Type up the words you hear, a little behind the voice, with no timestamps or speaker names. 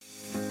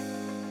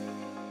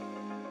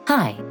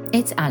Hi,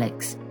 it's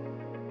Alex.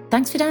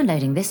 Thanks for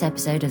downloading this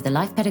episode of the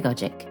Life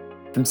Pedagogic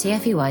from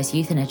CFEY's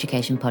Youth and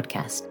Education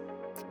podcast.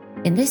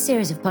 In this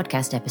series of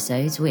podcast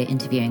episodes, we're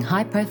interviewing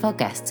high-profile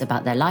guests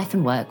about their life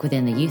and work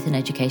within the youth and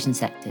education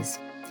sectors.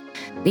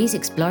 These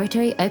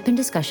exploratory, open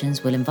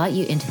discussions will invite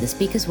you into the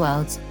speakers'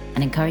 worlds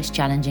and encourage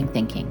challenging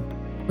thinking.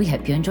 We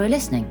hope you enjoy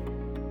listening.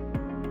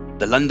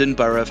 The London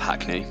Borough of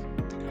Hackney,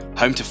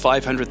 home to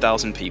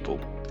 500,000 people,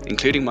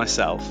 including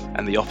myself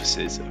and the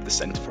offices of the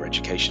Centre for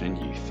Education and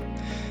Youth.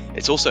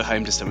 It's also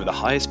home to some of the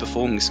highest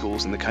performing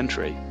schools in the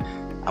country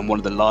and one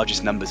of the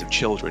largest numbers of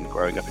children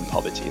growing up in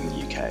poverty in the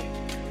UK.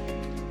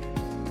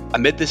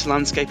 Amid this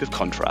landscape of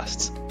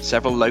contrasts,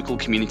 several local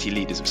community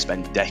leaders have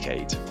spent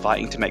decades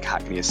fighting to make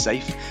Hackney a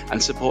safe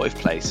and supportive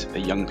place for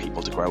young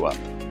people to grow up.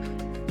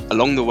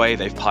 Along the way,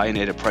 they've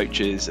pioneered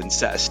approaches and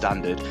set a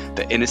standard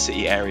that inner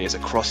city areas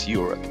across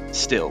Europe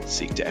still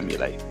seek to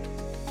emulate.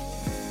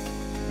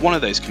 One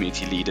of those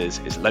community leaders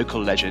is local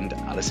legend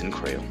Alison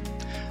Kriel.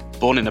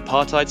 Born in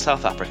apartheid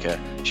South Africa,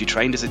 she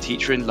trained as a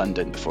teacher in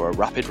London before a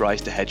rapid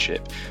rise to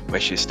headship, where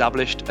she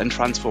established and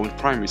transformed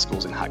primary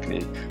schools in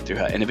Hackney through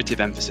her innovative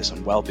emphasis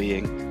on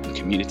well-being and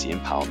community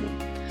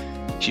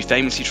empowerment. She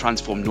famously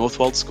transformed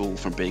Northwold School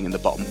from being in the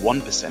bottom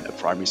 1% of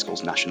primary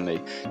schools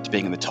nationally to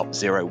being in the top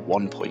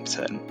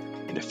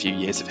 0.1% in a few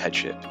years of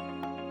headship.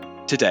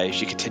 Today,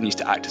 she continues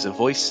to act as a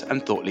voice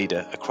and thought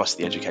leader across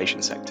the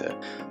education sector,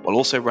 while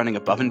also running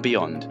Above and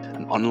Beyond,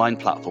 an online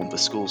platform for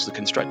schools to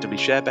constructively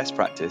share best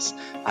practice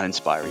and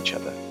inspire each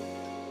other.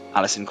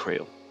 Alison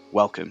Kriel,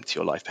 welcome to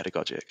your Life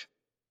Pedagogic.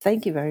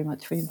 Thank you very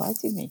much for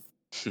inviting me.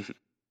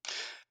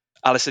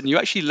 Alison, you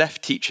actually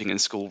left teaching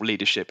and school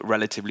leadership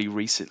relatively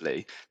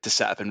recently to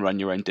set up and run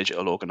your own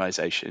digital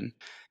organisation.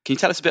 Can you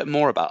tell us a bit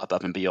more about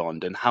Above and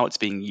Beyond and how it's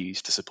being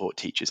used to support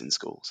teachers in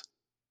schools?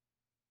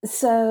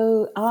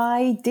 So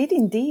I did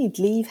indeed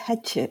leave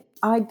headship.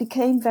 I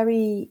became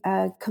very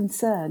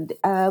concerned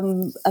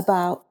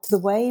about the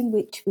way in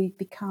which we've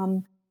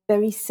become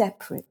very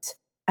separate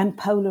and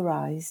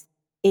polarised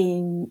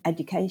in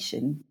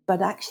education.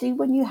 But actually,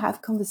 when you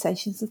have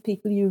conversations with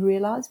people, you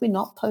realise we're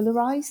not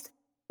polarised.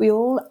 We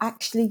all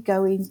actually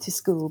go into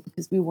school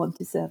because we want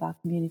to serve our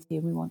community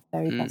and we want the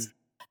very best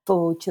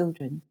for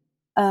children.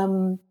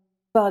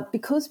 But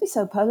because we're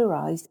so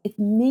polarised, it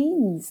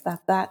means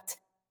that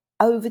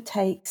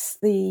overtakes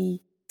the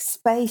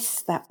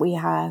space that we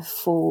have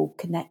for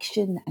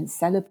connection and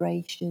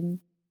celebration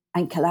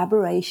and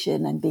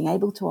collaboration and being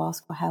able to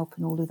ask for help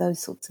and all of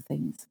those sorts of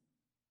things.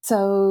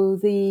 So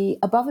the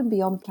Above and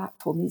Beyond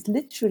platform is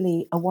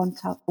literally a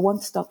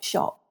one-stop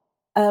shop.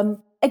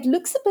 It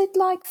looks a bit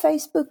like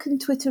Facebook and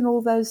Twitter and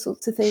all those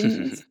sorts of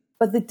things,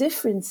 but the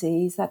difference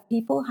is that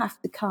people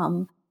have to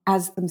come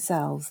as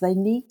themselves. They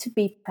need to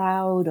be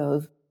proud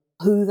of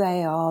who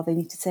they are. They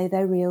need to say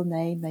their real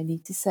name. They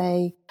need to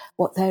say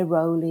what their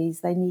role is.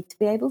 They need to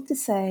be able to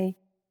say,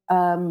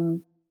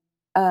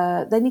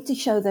 they need to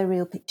show their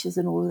real pictures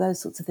and all of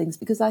those sorts of things,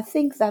 because I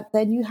think that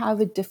then you have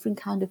a different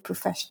kind of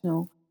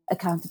professional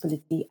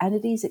accountability, and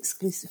it is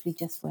exclusively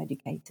just for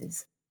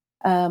educators.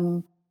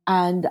 And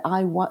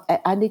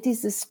it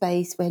is a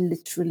space where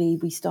literally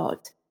we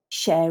start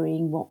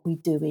sharing what we're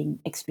doing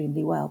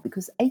extremely well,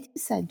 because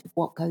 80% of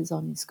what goes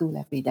on in school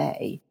every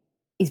day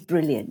is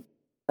brilliant.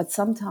 But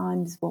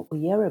sometimes what we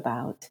hear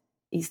about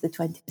is the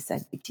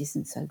 20% which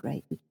isn't so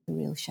great, which is a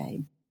real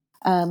shame.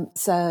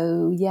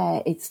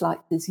 It's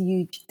like this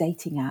huge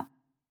dating app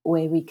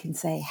where we can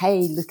say,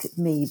 hey, look at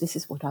me. This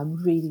is what I'm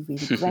really,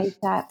 really great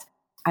at.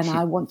 And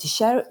I want to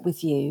share it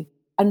with you.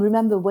 And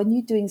remember, when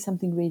you're doing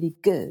something really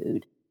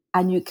good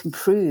and you can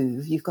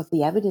prove you've got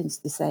the evidence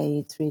to say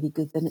it's really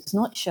good, then it's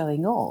not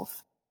showing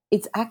off.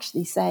 It's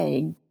actually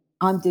saying,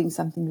 I'm doing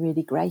something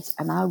really great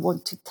and I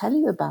want to tell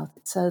you about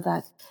it, so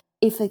that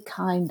if it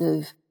kind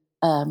of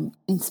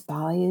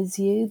inspires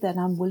you, then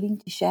I'm willing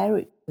to share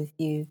it with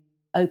you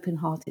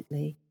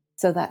open-heartedly,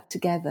 so that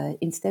together,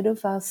 instead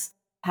of us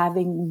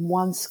having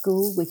one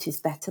school which is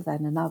better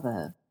than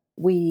another,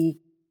 we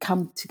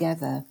come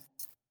together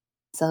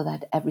so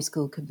that every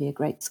school can be a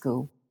great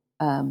school.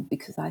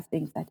 Because I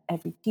think that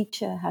every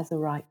teacher has a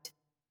right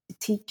to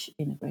teach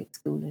in a great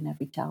school, and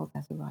every child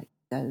has a right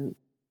to go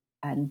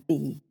and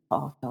be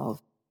part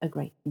of a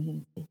great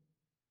community.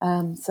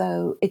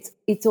 So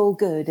it's all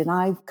good. And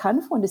I kind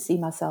of want to see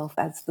myself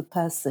as the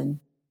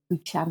person who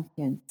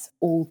champions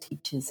all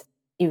teachers,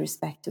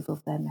 irrespective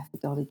of their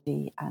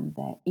methodology and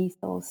their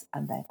ethos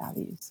and their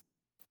values.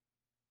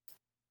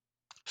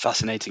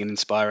 Fascinating and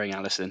inspiring,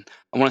 Alison.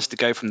 I want us to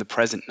go from the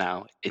present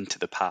now into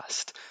the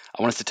past.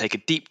 I want us to take a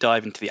deep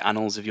dive into the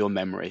annals of your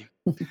memory.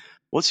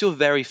 What's your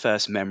very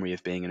first memory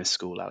of being in a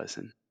school,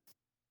 Alison?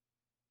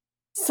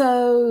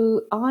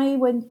 So I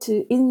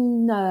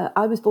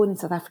was born in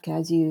South Africa,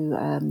 as you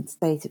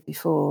stated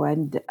before,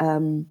 and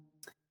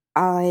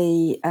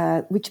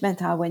which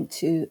meant I went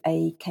to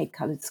a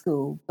Cape-coloured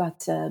school.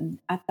 But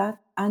at that,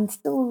 and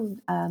still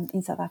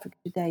in South Africa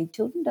today,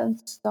 children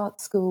don't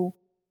start school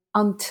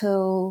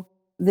until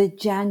the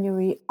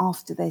January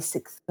after their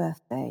 6th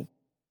birthday.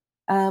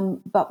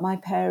 But my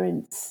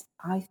parents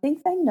I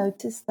think they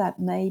noticed that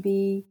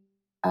maybe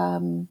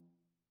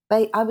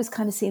I was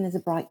kind of seen as a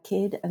bright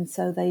kid, and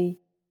so they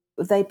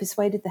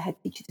persuaded the head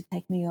teacher to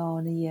take me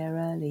on a year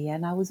early,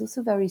 and I was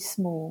also very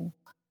small.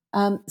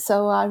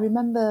 So I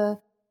remember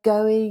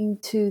going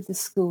to the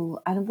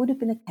school, and it would have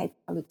been a Cape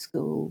Coloured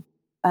school.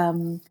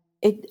 And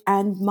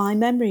my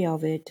memory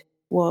of it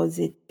was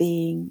it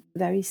being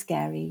very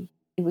scary.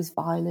 It was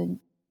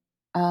violent,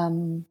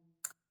 and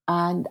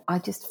I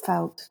just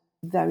felt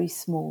very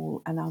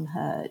small and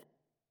unheard.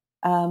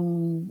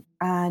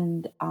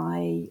 And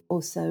I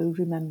also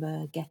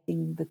remember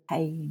getting the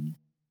pain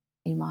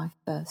in my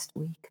first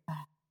week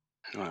there.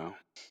 Wow.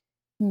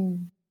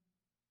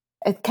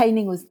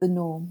 Caning was the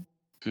norm.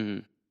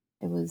 Mm.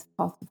 It was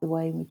part of the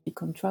way in which you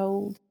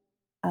controlled.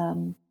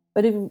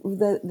 But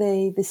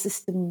the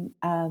system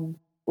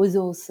was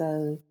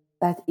also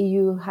that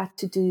you had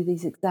to do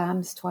these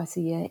exams twice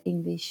a year,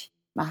 English,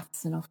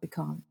 maths and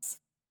Afrikaans.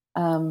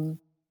 And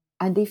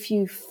if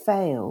you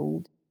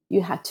failed,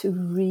 you had to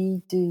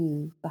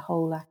redo the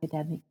whole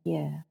academic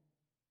year.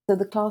 So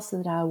the class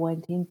that I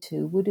went into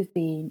I would have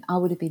been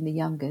the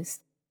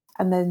youngest,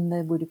 and then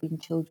there would have been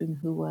children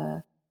who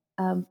were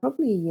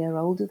probably a year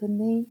older than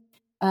me,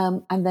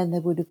 and then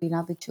there would have been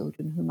other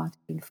children who might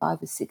have been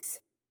 5 or 6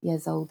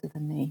 years older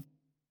than me.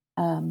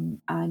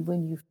 And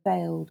when you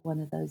failed one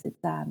of those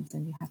exams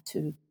and you had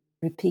to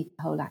repeat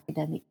the whole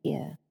academic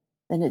year,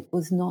 then it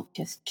was not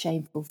just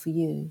shameful for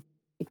you,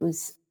 it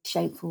was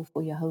shameful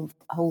for your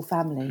whole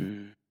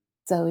family.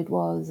 So it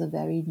was a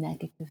very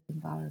negative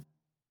environment.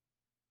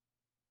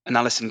 And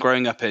Alison,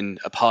 growing up in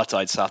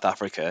apartheid South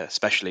Africa,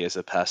 especially as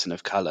a person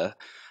of colour,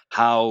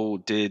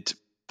 how did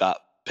that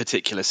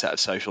particular set of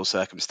social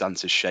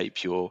circumstances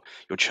shape your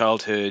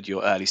childhood,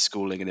 your early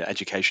schooling and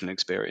educational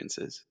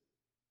experiences?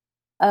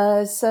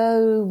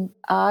 So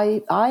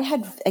I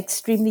had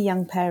extremely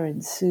young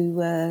parents who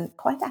were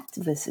quite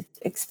activist,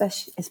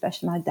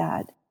 especially my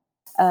dad.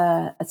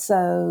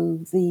 So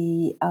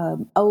the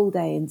old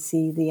ANC,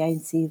 the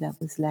ANC that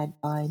was led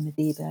by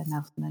Madiba,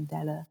 Nelson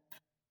Mandela,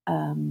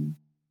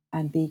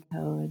 and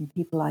Biko and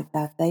people like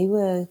that, they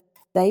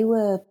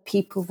were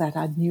people that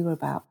I knew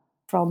about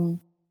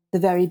from the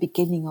very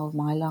beginning of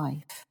my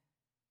life.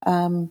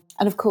 And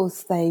of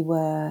course, they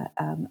were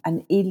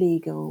an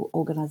illegal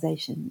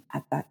organization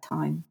at that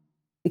time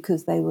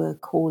because they were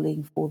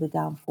calling for the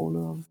downfall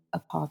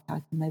of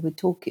apartheid, and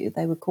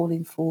they were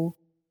calling for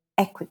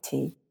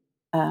equity,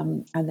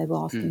 and they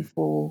were asking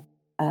for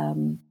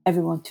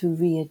everyone to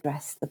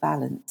readdress the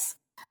balance.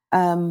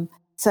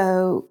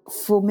 So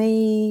for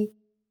me,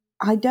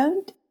 I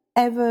don't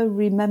ever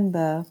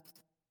remember.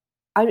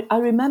 I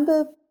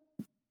remember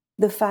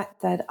the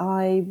fact that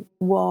I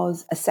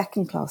was a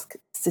second-class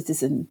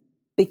citizen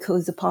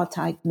because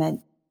apartheid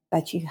meant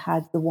that you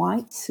had the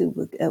whites who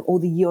were, or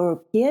the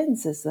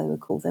Europeans as they were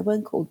called. They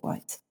weren't called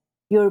whites.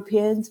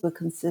 Europeans were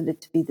considered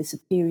to be the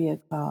superior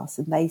class,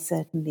 and they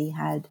certainly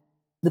had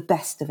the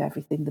best of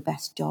everything, the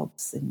best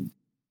jobs and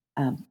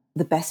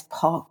the best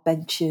park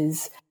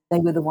benches. They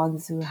were the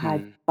ones who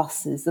had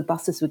buses. The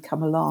buses would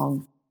come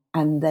along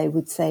and they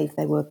would say if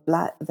they were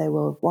black, they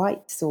were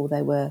whites, or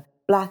they were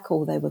black,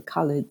 or they were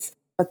coloureds.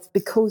 But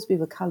because we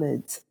were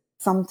coloureds,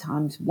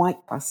 sometimes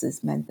white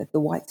buses meant that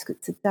the whites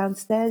could sit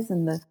downstairs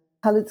and the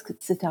coloureds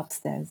could sit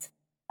upstairs.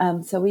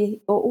 So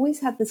we always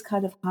had this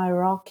kind of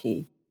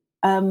hierarchy.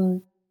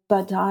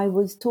 But I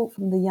was taught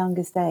from the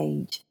youngest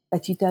age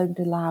that you don't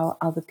allow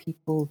other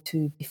people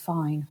to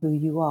define who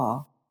you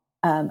are.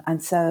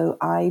 And so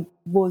I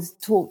was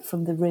taught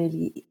from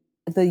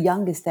the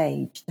youngest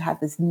age to have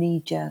this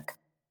knee-jerk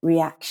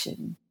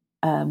reaction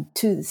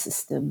to the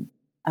system,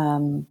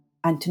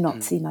 and to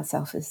not see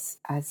myself as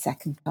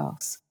second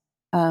class.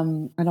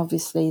 And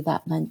obviously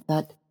that meant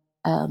that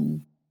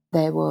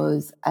there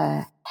was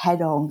a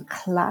head-on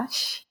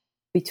clash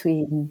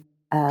between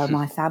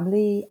my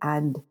family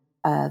and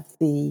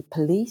the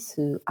police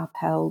who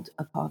upheld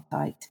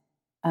apartheid.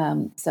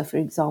 So, for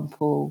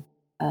example,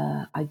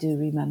 I do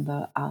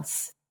remember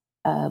us.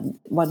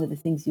 One of the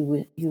things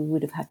you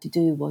would have had to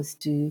do was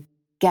to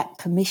get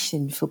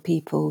permission for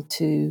people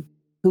who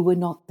were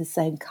not the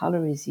same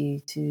colour as you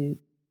to.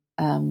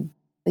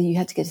 You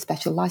had to get a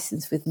special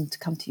license with them to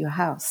come to your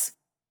house.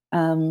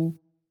 And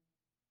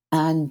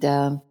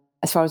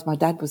as far as my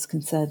dad was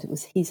concerned, it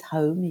was his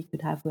home. He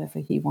could have whoever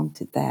he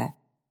wanted there.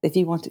 If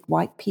he wanted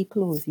white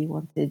people, or if he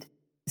wanted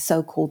the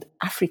so-called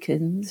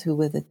Africans, who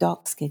were the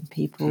dark-skinned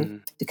people,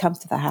 to come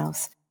to the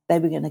house, they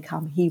were going to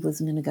come. He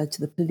wasn't going to go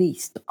to the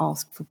police to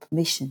ask for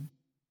permission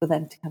for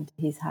them to come to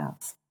his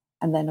house.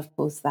 And then, of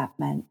course, that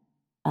meant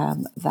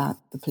that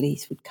the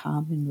police would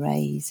come and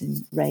raid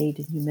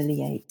and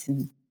humiliate.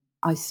 And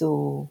I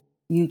saw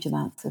huge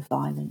amounts of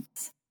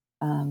violence.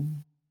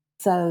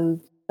 So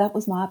that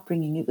was my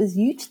upbringing. It was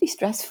hugely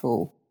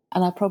stressful,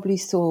 and I probably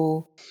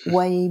saw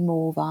way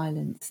more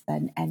violence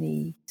than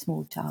any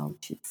small child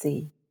should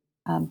see.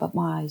 But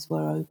my eyes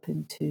were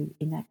open to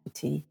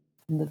inequity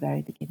from the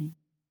very beginning.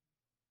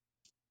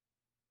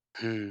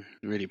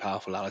 Really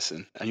powerful,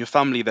 Alison. And your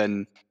family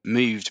then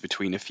moved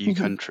between a few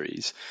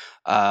countries.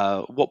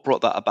 What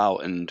brought that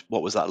about, and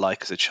what was that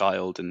like as a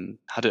child, and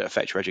how did it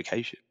affect your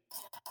education?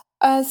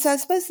 So I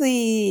suppose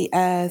the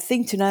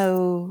thing to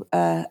know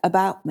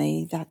about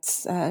me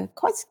that's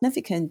quite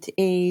significant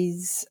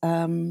is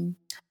I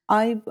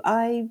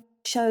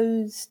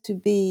chose to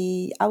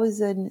be. I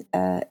was an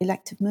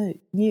elective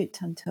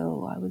mute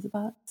until I was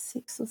about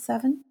 6 or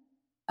 7,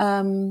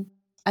 and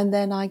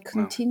then I Wow.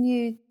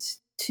 continued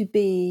to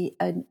be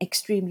an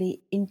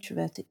extremely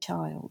introverted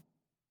child.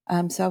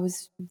 So I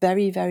was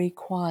very, very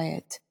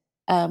quiet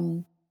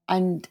and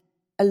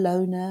a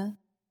loner.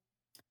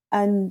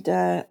 And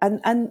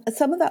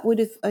some of that would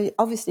have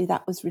obviously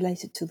that was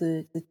related to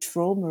the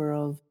trauma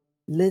of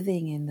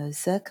living in those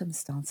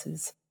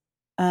circumstances,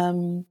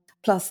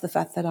 plus the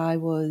fact that I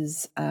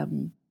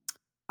wasn't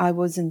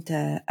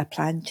a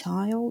planned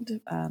child.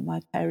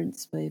 My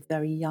parents were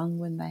very young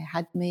when they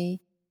had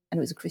me, and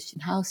it was a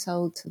Christian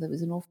household, so there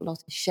was an awful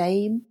lot of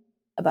shame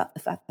about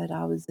the fact that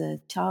I was a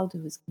child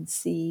who was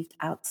conceived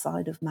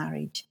outside of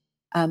marriage,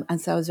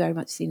 and so I was very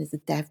much seen as the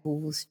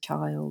devil's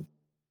child.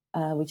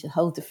 Which is a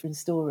whole different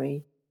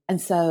story. And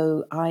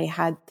so I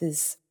had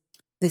this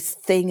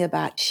thing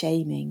about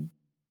shaming.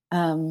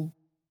 And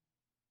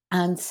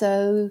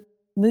so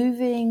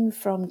moving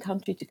from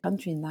country to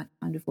country in that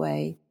kind of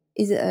way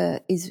is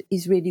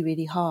really,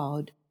 really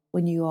hard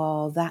when you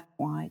are that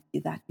quiet,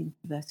 you're that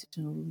introverted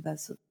and all of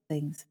those sorts of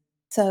things.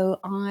 So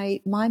my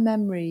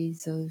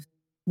memories of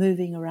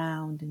moving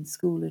around in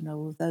school and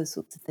all of those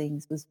sorts of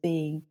things was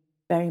being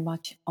very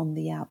much on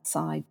the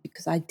outside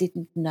because I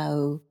didn't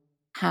know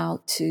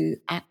how to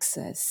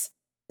access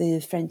the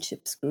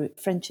friendship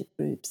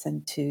groups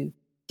and to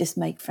just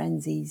make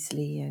friends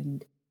easily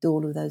and do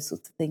all of those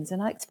sorts of things.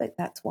 And I expect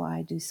that's why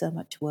I do so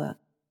much work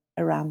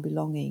around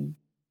belonging.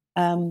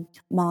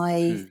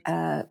 My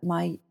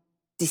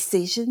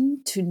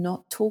decision to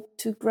not talk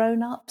to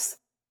grown-ups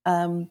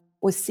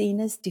was seen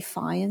as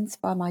defiance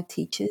by my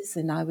teachers,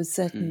 and I was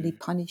certainly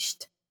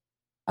punished.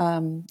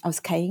 I was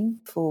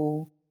caned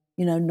for,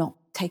 not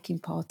taking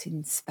part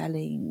in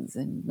spellings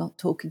and not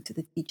talking to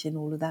the teacher and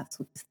all of that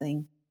sort of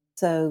thing.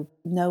 So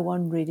no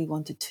one really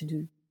wanted to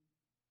do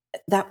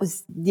that.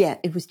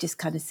 It was just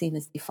kind of seen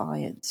as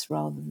defiance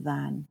rather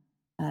than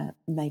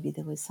maybe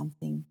there was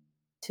something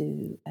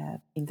to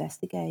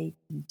investigate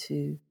and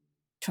to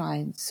try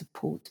and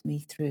support me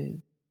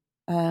through.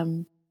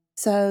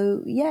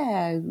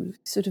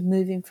 Sort of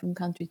moving from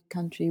country to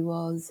country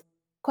was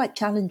quite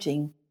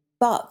challenging.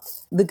 But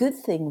the good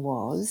thing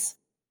was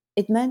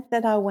it meant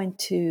that I went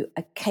to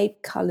a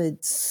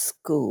Cape-coloured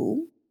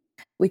school,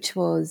 which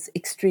was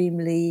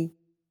extremely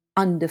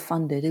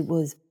underfunded. It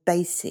was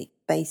basic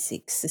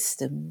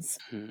systems.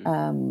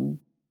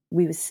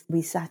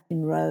 We sat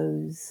in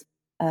rows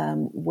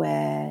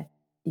where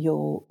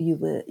your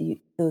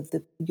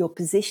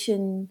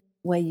position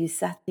where you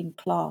sat in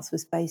class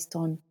was based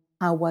on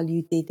how well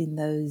you did in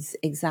those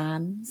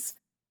exams.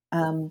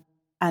 And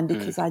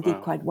because I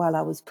did quite well,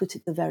 I was put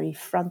at the very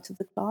front of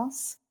the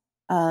class.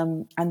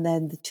 And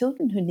then the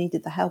children who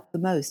needed the help the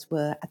most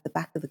were at the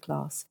back of the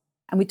class.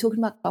 And we're talking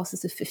about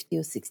classes of 50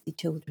 or 60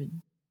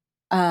 children.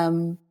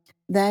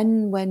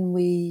 Then when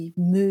we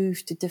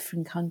moved to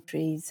different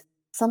countries,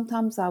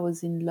 sometimes I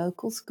was in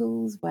local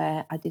schools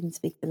where I didn't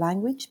speak the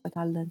language, but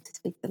I learned to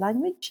speak the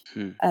language.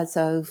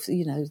 So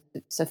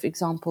for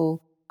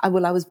example, I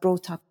was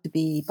brought up to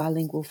be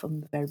bilingual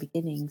from the very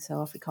beginning. So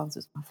Afrikaans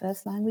was my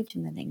first language,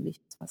 and then English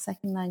was my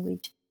second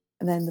language.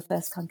 And then the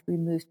first country we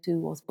moved to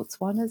was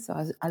Botswana. So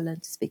I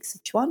learned to speak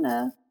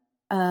Setswana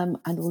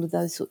and all of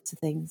those sorts of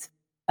things.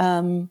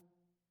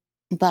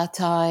 But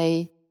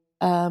I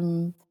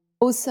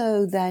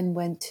also then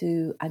went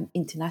to an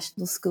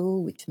international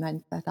school, which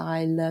meant that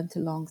I learned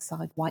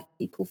alongside white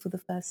people for the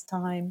first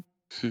time.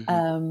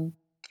 And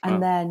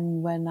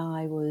then when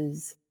I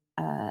was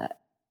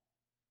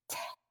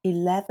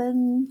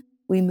 11,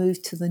 we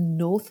moved to the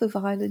north of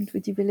Ireland,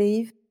 would you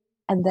believe?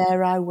 And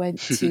there I went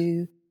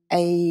to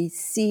a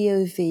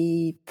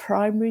COV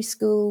primary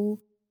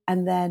school,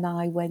 and then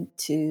I went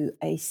to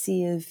a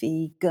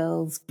COV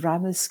girls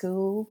grammar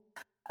school.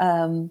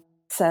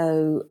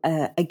 So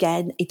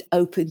again, it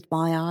opened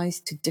my eyes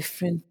to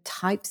different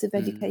types of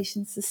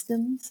education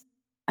systems.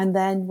 And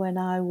then when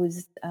I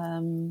was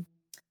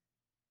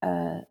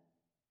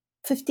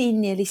 15,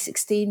 nearly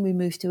 16, we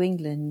moved to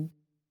England.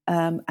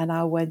 And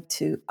I went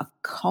to a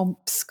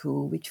comp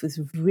school, which was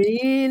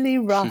really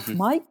rough.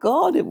 My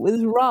God, it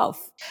was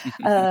rough.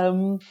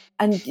 And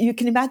you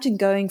can imagine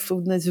going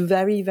from this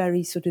very,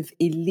 very sort of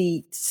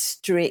elite,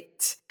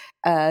 strict,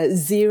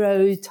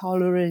 zero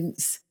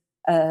tolerance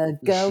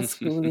girls'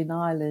 school in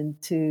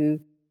Ireland to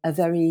a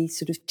very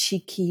sort of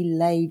cheeky,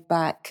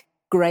 laid-back,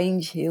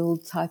 Grange Hill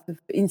type of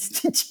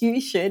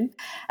institution.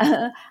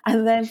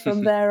 And then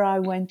from there I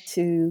went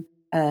to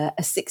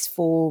a sixth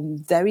form,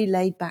 very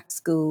laid-back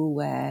school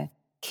where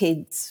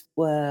kids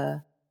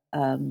were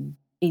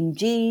in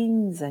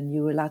jeans, and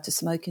you were allowed to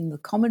smoke in the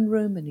common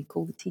room, and you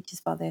call the teachers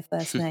by their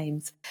first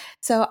names.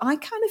 So I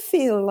kind of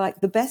feel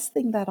like the best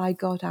thing that I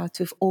got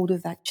out of all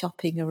of that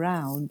shopping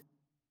around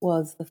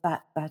was the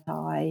fact that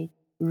I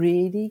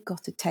really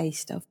got a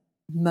taste of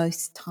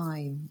most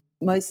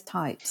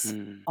types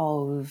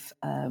of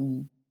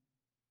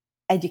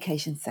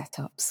education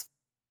setups.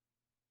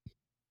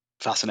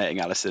 Fascinating,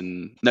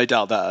 Alison. No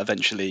doubt that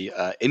eventually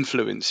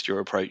influenced your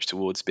approach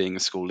towards being a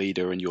school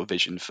leader and your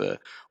vision for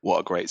what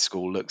a great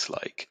school looks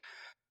like.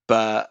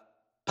 But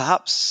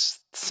perhaps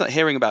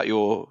hearing about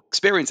your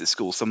experience at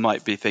school, some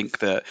might think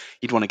that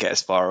you'd want to get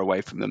as far away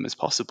from them as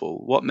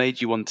possible. What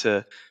made you want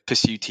to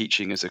pursue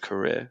teaching as a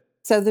career?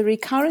 So the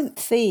recurrent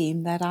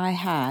theme that I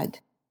had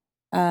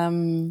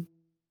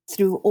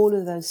through all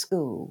of those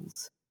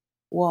schools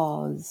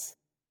was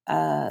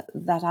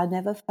that I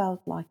never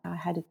felt like I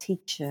had a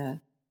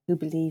teacher who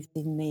believed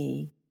in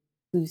me,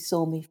 who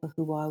saw me for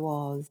who I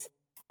was.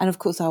 And of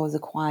course, I was a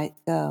quiet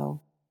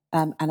girl,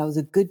 and I was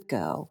a good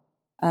girl.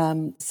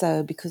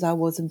 So because I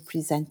wasn't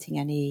presenting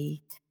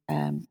any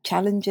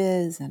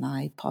challenges and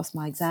I passed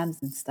my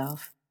exams and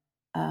stuff,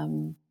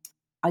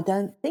 I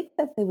don't think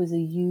that there was a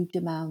huge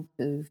amount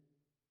of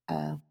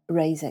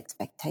raise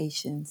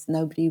expectations.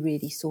 Nobody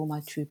really saw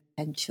my true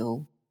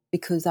potential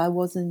because I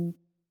wasn't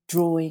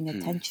drawing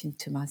attention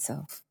to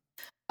myself.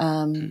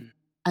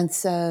 And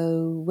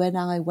so when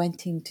I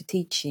went into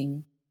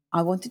teaching,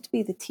 I wanted to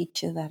be the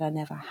teacher that I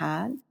never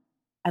had.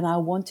 And I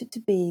wanted to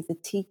be the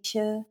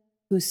teacher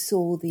who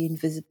saw the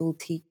invisible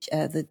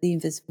the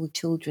invisible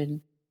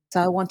children.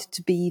 So I wanted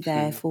to be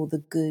there for the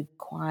good,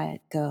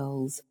 quiet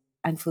girls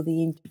and for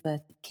the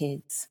introverted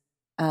kids,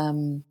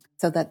 so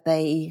that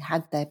they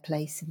had their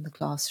place in the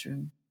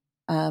classroom.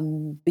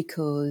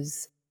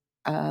 Because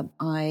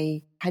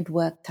I had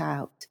worked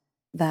out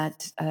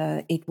that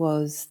it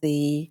was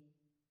the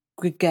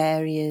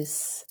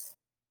gregarious,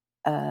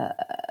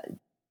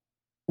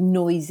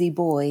 noisy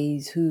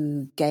boys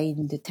who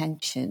gained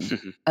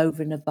attention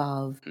over and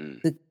above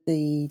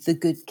the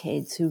good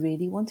kids who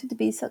really wanted to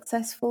be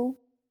successful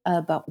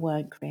but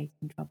weren't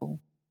creating trouble.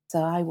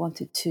 So I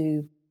wanted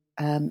to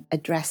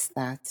address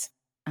that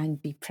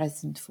and be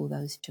present for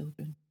those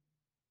children,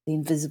 the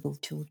invisible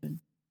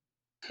children.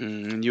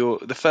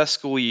 The first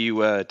school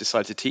you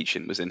decided to teach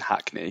in was in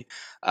Hackney,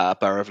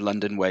 borough of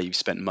London, where you've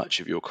spent much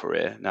of your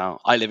career. Now,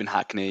 I live in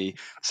Hackney,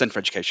 Centre for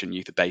Education and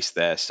Youth are based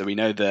there, so we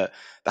know that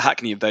the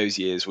Hackney of those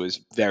years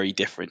was very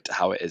different to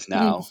how it is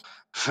now.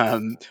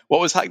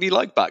 What was Hackney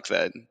like back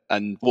then,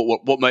 and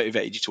what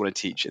motivated you to want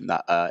to teach in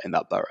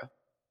that borough?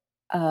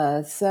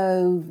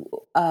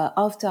 So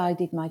after I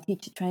did my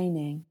teacher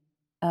training,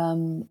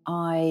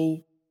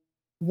 I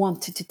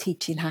wanted to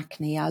teach in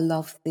Hackney. I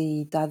loved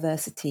the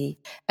diversity.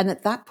 And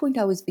at that point,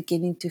 I was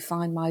beginning to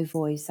find my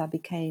voice. I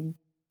became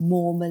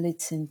more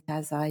militant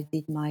as I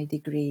did my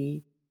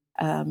degree.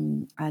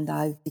 And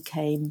I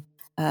became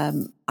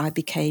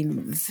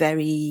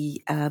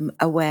very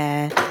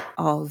aware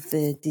of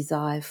the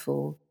desire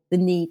for the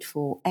need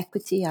for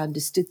equity. I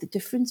understood the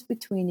difference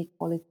between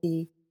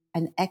equality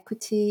and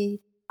equity.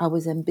 I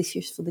was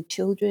ambitious for the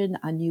children.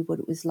 I knew what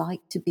it was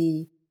like to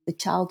be the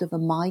child of a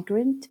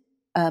migrant.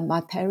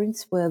 My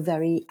parents were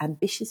very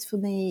ambitious for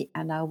me,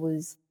 and I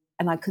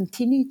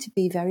continue to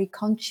be very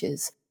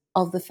conscious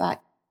of the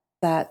fact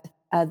that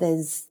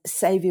there's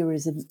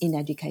saviorism in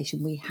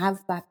education. We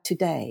have that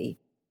today,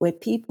 where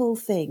people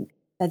think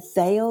that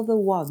they are the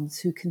ones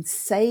who can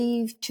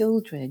save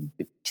children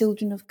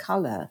of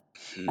colour,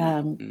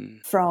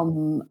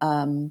 from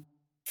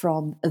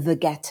the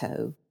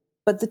ghetto.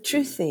 But the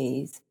truth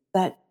is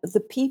that the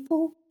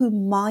people who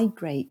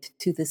migrate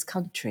to this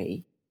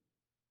country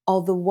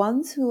are the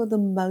ones who are the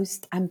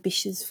most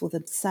ambitious for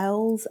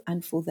themselves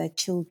and for their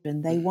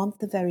children. They want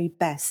the very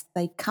best.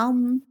 They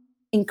come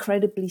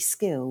incredibly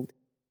skilled.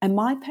 And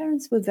my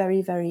parents were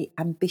very, very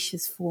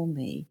ambitious for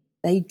me.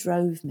 They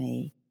drove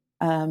me.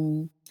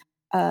 They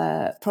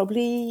were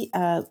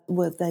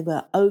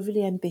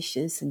overly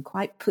ambitious and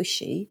quite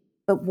pushy,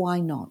 but why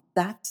not?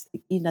 That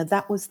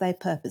was their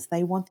purpose.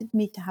 They wanted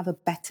me to have a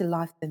better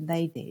life than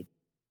they did.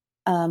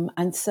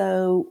 And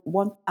so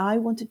I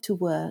wanted to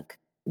work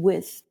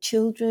with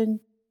children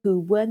who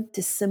weren't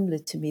dissimilar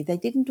to me. They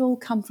didn't all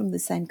come from the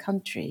same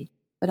country,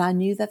 but I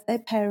knew that their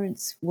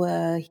parents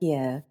were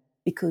here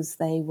because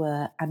they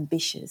were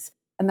ambitious.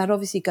 And that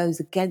obviously goes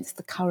against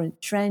the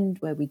current trend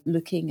where we're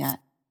looking at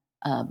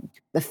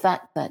the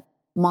fact that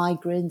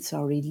migrants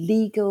are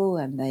illegal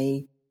and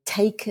they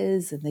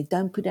takers and they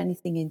don't put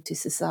anything into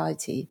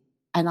society.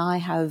 And I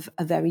have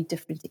a very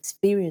different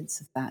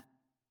experience of that.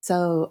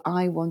 So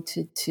I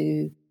wanted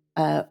to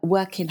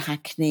work in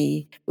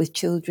Hackney with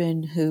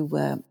children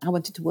I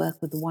wanted to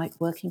work with the white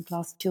working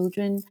class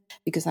children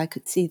because I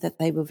could see that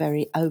they were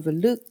very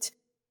overlooked,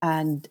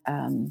 and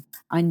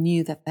I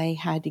knew that they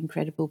had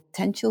incredible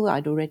potential.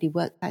 I'd already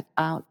worked that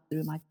out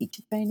through my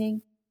teacher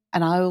training.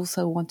 And I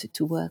also wanted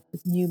to work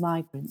with new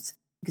migrants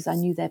because I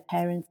knew their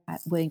parents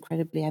were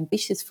incredibly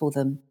ambitious for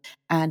them.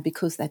 And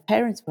because their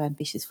parents were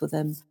ambitious for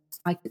them,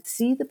 I could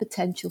see the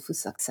potential for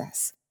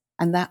success.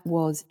 And that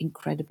was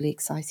incredibly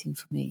exciting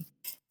for me.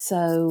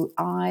 So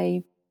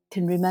I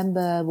can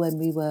remember when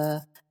we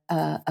were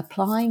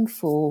applying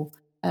for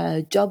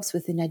jobs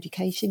within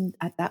education.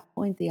 At that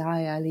point, the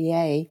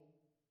ILEA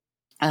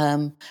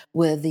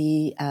were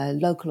the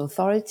local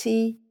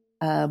authority.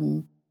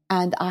 And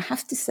I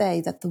have to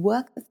say that the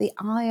work that the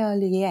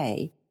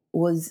ILEA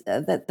was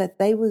that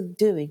they were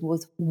doing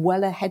was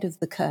well ahead of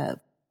the curve.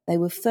 They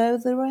were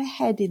further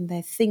ahead in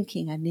their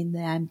thinking and in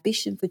their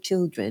ambition for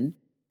children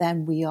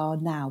than we are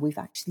now. We've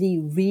actually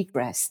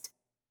regressed.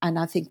 And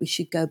I think we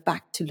should go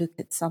back to look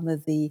at some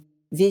of the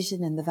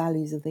vision and the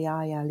values of the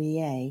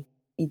ILEA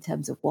in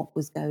terms of what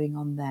was going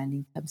on then,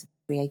 in terms of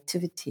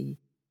creativity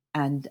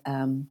and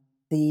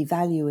the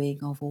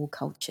valuing of all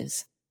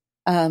cultures.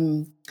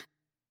 So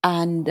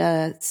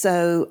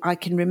I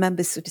can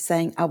remember sort of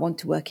saying, I want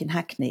to work in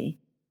Hackney,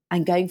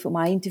 and going for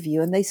my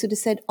interview. And they sort of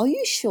said, are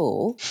you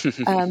sure?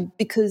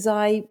 Because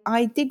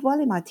I did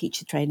well in my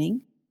teacher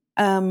training.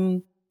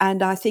 And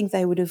I think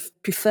they would have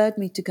preferred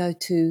me to go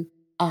to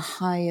a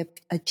higher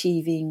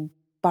achieving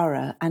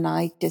borough. And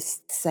I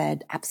just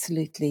said,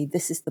 absolutely,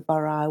 this is the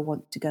borough I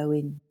want to go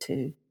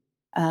into.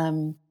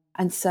 And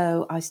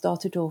so I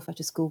started off at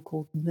a school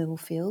called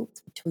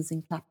Millfield, which was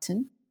in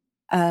Clapton.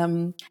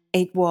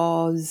 It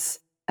was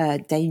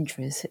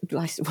dangerous. It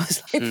was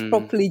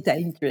properly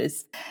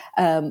dangerous.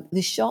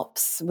 The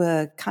shops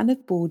were kind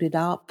of boarded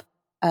up.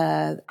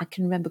 I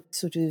can remember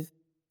sort of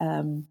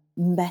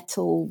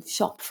metal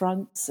shop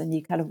fronts, and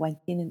you kind of went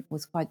in and it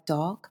was quite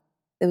dark.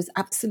 There was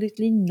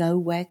absolutely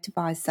nowhere to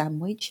buy a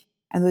sandwich.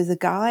 And there was a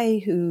guy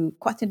who,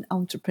 quite an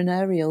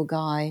entrepreneurial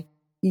guy,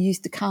 who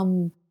used to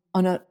come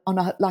on a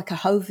like a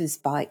hover's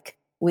bike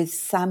with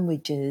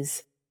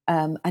sandwiches.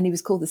 And he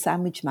was called the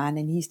Sandwich Man,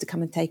 and he used to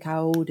come and take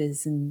our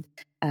orders and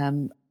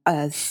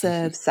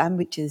serve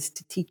sandwiches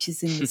to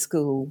teachers in the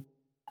school.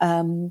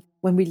 When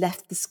we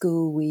left the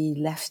school, we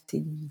left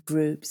in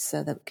groups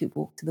so that we could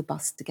walk to the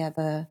bus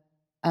together.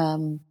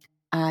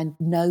 And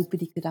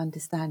nobody could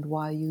understand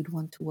why you'd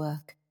want to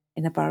work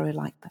in a borough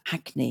like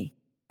Hackney,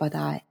 but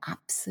I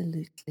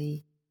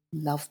absolutely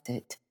loved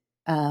it.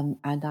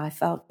 And I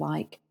felt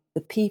like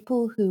the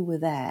people who were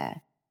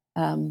there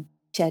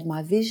shared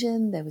my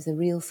vision. There was a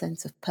real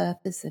sense of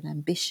purpose and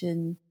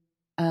ambition.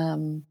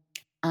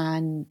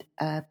 And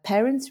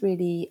parents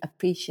really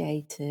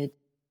appreciated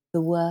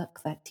the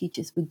work that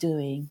teachers were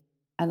doing.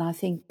 And I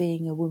think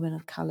being a woman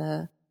of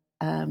colour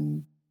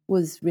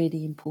was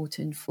really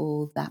important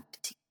for that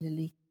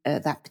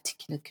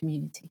particular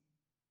community.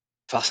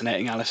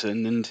 Fascinating,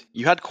 Alison. And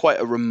you had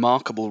quite a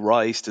remarkable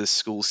rise to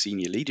school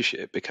senior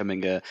leadership,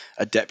 becoming a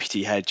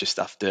deputy head just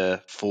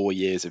after 4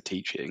 years of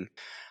teaching.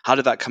 How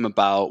did that come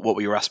about? What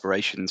were your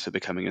aspirations for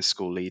becoming a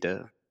school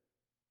leader?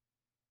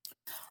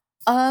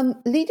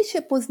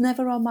 Leadership was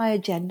never on my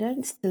agenda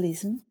and still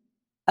isn't.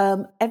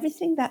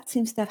 Everything that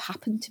seems to have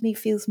happened to me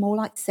feels more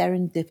like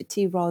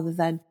serendipity rather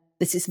than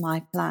this is my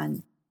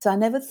plan. So I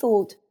never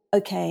thought,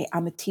 okay,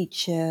 I'm a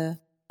teacher,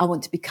 I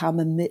want to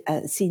become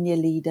a senior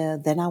leader,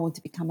 then I want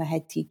to become a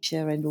head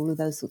teacher and all of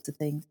those sorts of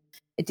things.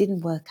 It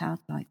didn't work out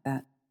like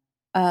that.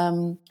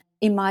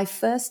 In my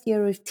first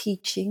year of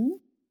teaching,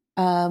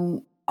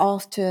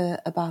 after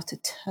about a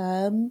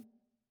term,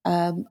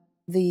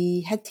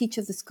 the head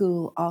teacher of the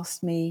school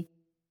asked me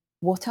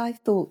what I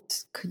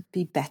thought could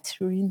be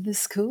better in the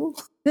school,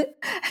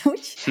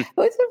 which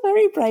was a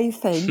very brave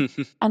thing.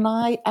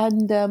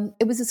 And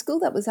it was a school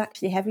that was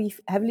actually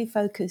heavily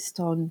focused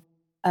on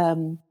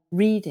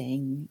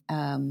reading,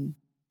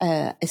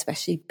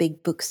 especially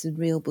big books and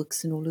real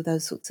books and all of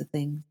those sorts of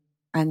things.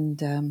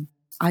 And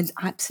I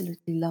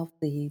absolutely loved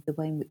the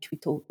way in which we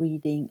taught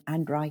reading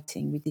and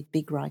writing. We did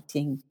big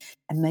writing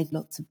and made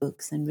lots of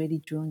books and really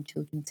drew on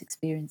children's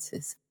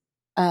experiences.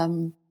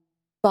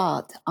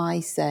 But I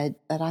said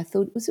that I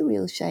thought it was a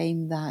real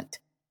shame that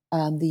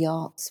the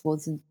arts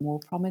wasn't more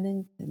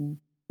prominent and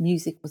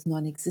music was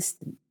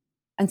non-existent.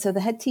 And so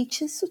the head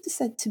teacher sort of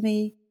said to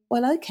me,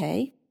 well,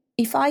 okay,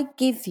 if I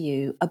give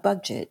you a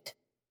budget,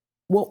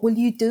 what will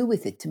you do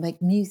with it to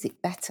make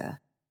music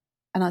better?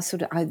 And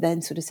I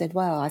then said,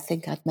 well, I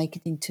think I'd make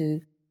it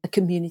into a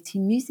community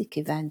music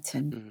event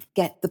and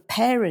get the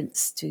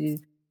parents to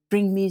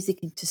bring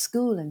music into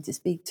school and to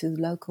speak to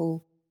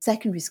local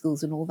secondary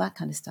schools and all that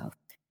kind of stuff.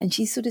 And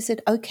she sort of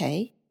said,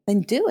 okay,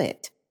 then do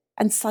it.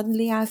 And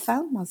suddenly I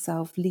found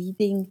myself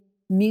leading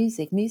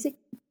music.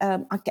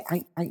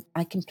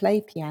 I can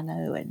play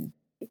piano and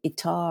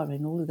guitar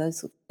and all of those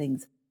sorts of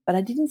things, but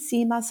I didn't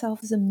see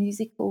myself as a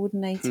music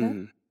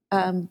coordinator.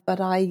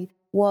 But I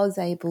was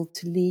able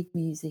to lead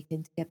music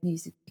and to get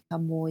music to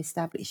become more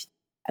established.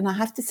 And I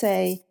have to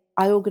say,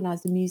 I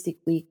organised a music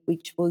week,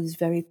 which was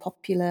very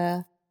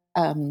popular.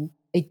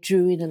 It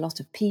drew in a lot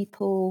of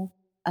people.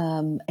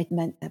 It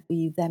meant that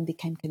we then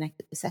became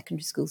connected to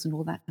secondary schools and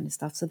all that kind of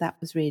stuff. So that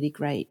was really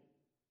great.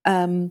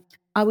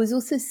 I was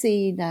also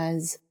seen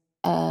as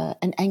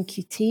an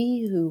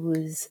NQT who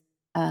was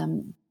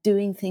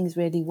doing things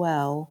really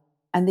well.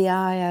 And the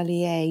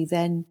ILEA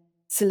then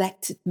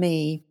selected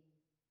me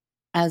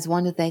as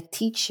one of their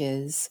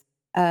teachers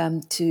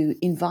to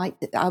invite.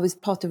 I was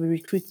part of a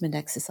recruitment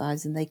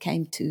exercise, and they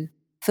came to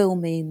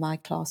film me in my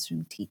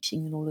classroom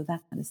teaching and all of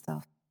that kind of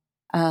stuff.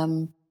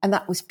 And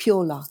that was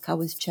pure luck. I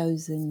was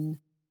chosen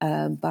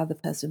by the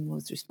person who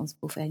was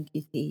responsible for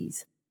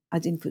NQTs. I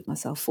didn't put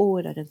myself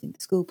forward. I don't think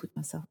the school put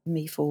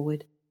me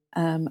forward.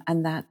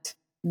 And that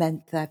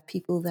meant that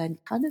people then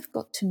kind of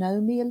got to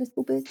know me a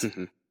little bit.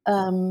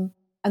 And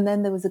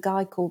then there was a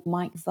guy called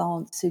Mike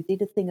Vance who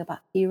did a thing about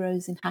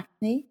heroes in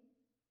Hackney.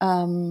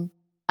 And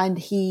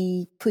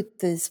he put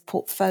this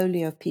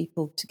portfolio of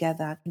people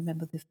together. I can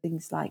remember the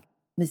things like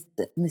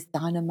Miss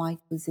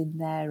Dynamite was in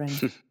there,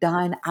 and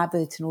Diane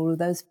Abbott and all of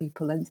those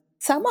people. And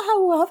somehow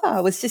or other,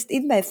 I was just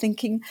in there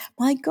thinking,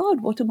 my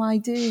God, what am I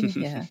doing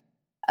here?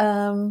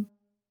 And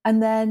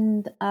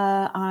then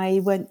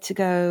I went to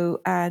go,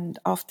 and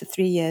after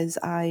 3 years,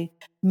 I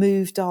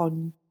moved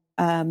on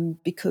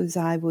because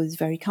I was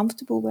very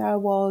comfortable where I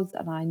was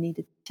and I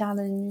needed a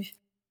challenge.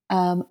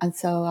 And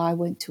so I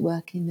went to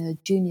work in a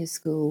junior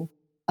school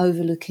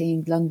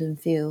overlooking London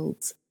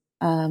Fields.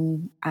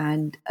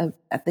 And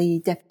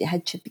the deputy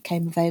headship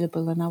became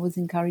available, and I was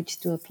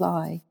encouraged to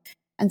apply.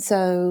 And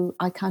so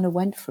I kind of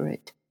went for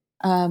it,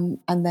 and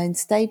then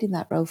stayed in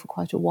that role for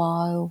quite a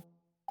while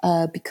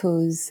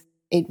because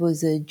it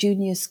was a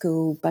junior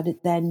school, but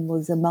it then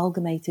was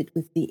amalgamated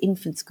with the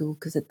infant school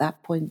because at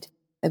that point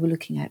they were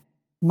looking at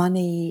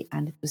money,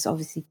 and it was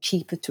obviously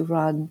cheaper to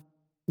run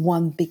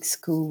one big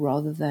school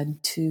rather than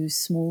two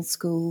small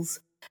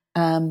schools.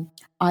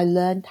 I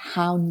learned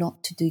how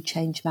not to do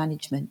change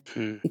management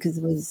because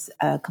there was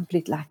a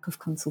complete lack of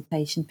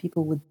consultation.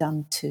 People were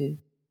done to,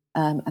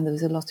 and there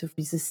was a lot of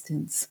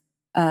resistance.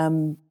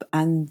 And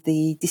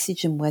the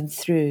decision went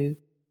through.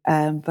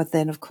 But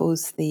then, of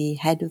course, the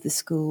head of the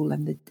school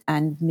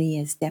and me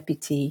as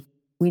deputy,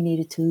 we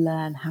needed to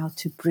learn how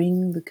to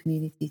bring the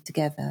community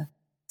together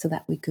so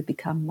that we could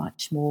become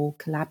much more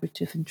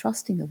collaborative and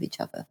trusting of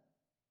each other.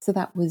 So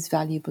that was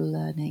valuable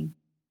learning.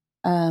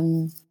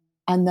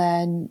 And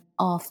then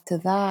after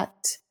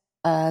that,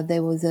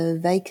 there was a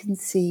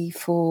vacancy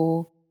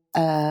for,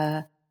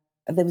 there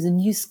was a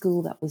new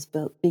school that was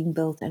being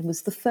built, and it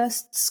was the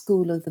first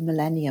school of the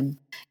millennium.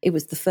 It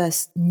was the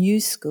first new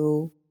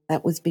school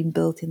that was being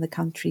built in the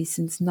country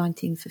since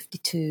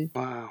 1952.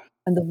 Wow.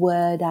 And the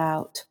word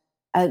out.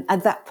 And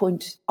at that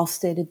point,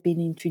 Ofsted had been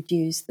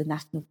introduced. The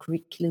national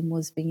curriculum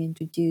was being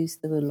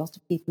introduced. There were a lot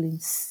of people in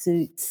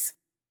suits.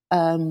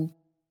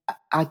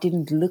 I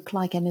didn't look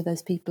like any of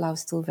those people. I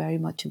was still very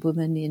much a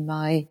woman in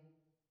my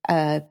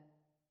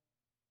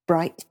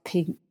bright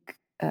pink,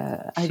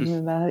 I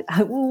remember,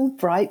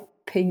 bright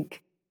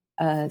pink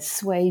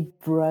suede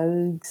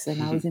brogues,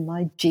 and I was in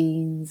my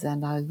jeans,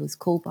 and I was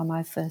called by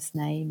my first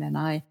name, and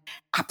I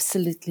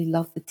absolutely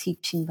loved the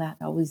teaching that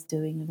I was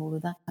doing and all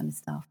of that kind of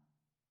stuff.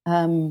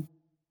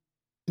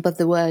 But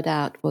the word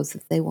out was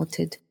that they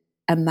wanted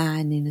a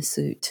man in a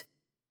suit.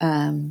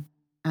 And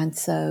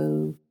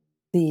so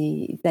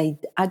they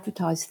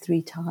advertised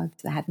 3 times.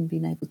 They hadn't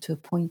been able to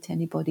appoint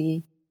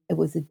anybody. It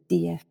was a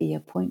DFE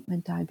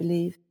appointment, I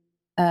believe.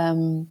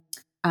 And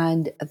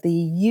the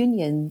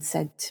union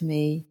said to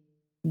me,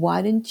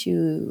 why don't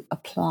you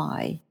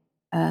apply?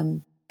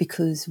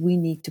 Because we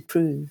need to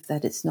prove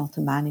that it's not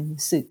a man in a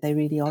suit. They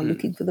really are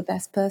looking for the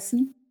best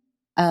person.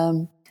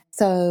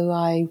 So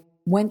I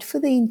went for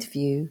the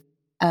interview,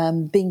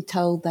 being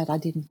told that I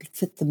didn't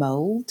fit the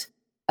mold,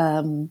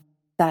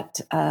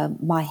 that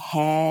my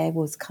hair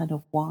was kind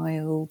of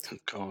wild,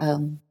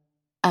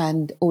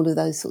 and all of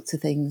those sorts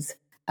of things.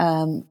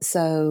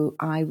 So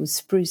I was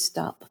spruced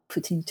up,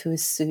 put into a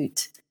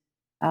suit.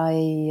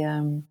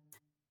 I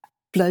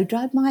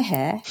blow-dried my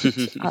hair.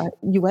 Which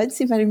you won't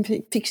see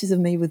many pictures of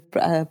me with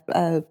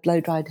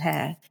blow-dried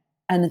hair,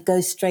 and it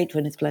goes straight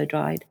when it's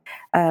blow-dried.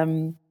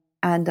 And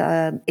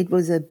it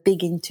was a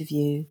big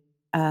interview.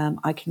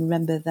 I can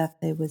remember that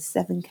there were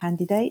 7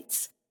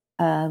 candidates.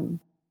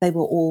 They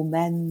were all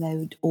men.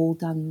 They'd all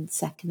done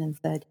 2nd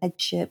and 3rd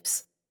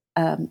headships.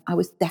 I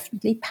was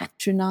definitely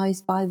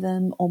patronised by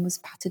them,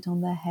 almost patted on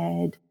their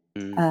head.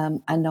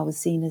 And I was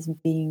seen as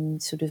being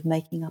sort of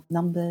making up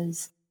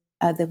numbers.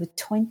 There were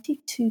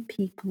 22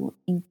 people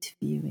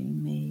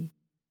interviewing me.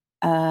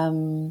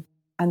 And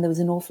there was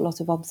an awful lot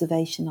of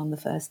observation on the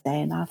first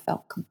day, and I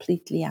felt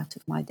completely out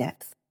of my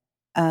depth.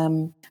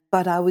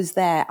 But I was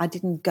there. I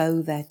didn't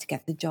go there to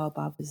get the job.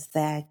 I was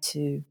there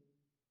to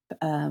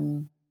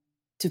the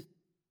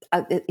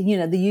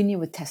union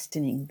were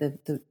testing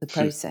the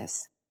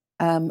process.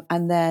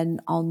 And then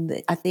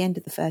at the end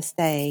of the first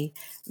day,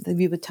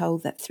 we were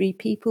told that 3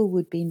 people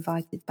would be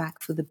invited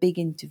back for the big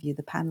interview,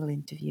 the panel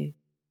interview.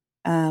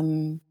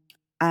 And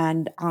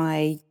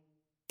I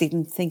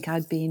didn't think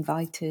I'd be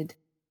invited.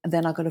 And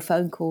then I got a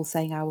phone call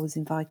saying I was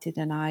invited,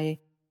 and I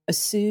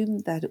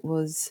assumed that it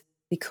was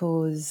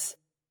because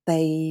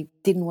they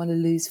didn't want to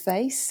lose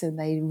face and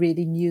they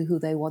really knew who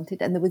they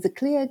wanted. And there was a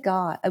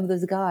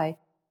guy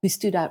who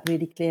stood out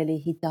really clearly.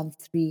 He'd done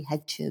 3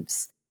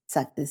 headships,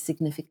 sat there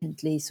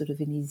significantly sort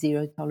of in his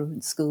zero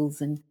tolerance schools,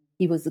 and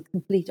he was the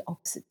complete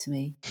opposite to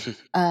me.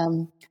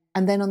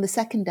 And then on the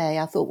second day,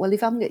 I thought, well,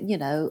 if I'm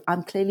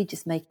clearly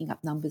just making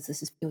up numbers.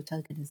 This is pure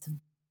tokenism.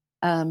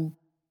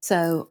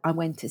 So I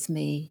went as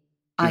me.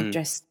 I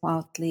dressed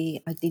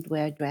smartly. I did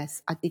wear a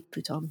dress. I did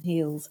put on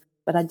heels,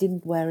 but I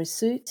didn't wear a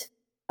suit.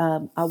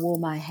 I wore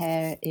my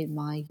hair in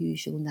my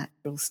usual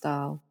natural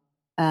style.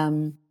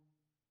 And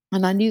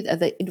I knew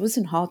that it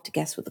wasn't hard to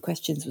guess what the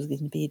questions was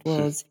going to be. It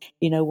was,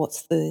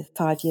 what's the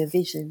 5-year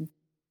vision?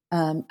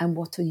 And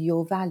what are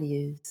your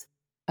values?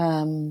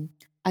 And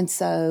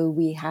so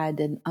we had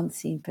an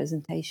unseen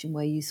presentation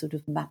where you sort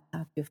of mapped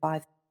out your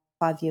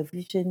five-year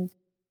vision.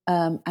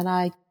 And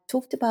I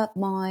talked about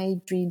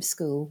my dream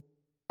school.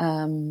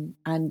 And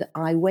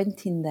I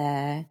went in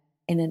there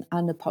in an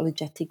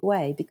unapologetic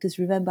way, because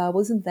remember, I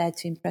wasn't there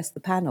to impress the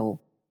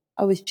panel.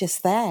 I was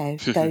just there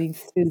going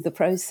through the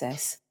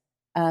process.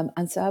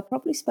 And so I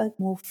probably spoke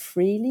more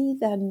freely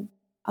than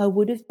I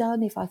would have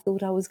done if I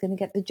thought I was going to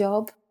get the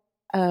job.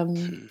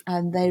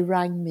 And they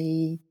rang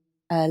me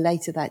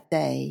later that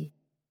day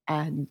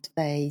and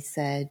they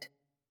said,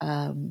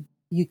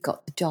 you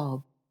got the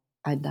job.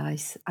 And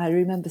I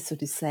remember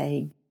sort of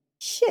saying,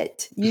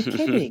 shit, you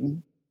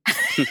kidding?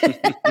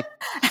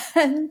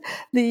 And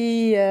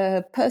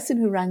the person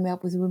who rang me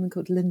up was a woman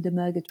called Linda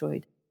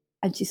Murgatroyd.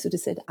 And she sort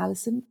of said,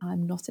 Alison,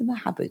 I'm not in the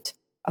habit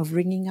of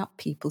ringing up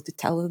people to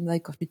tell them they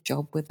got a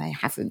job when they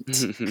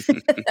haven't.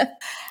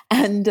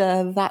 And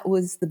that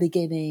was the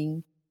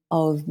beginning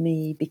of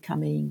me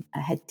becoming a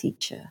head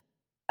teacher.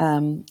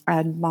 And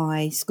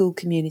my school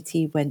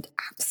community went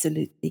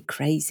absolutely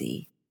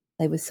crazy.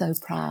 They were so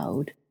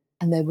proud,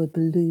 and there were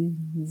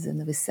balloons and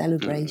there was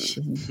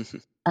celebration.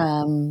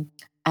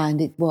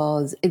 And it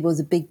was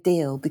a big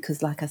deal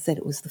because, like I said,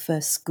 it was the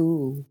first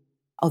school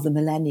of the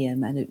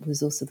millennium, and it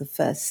was also the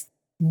first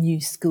new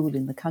school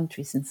in the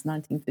country since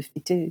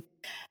 1952.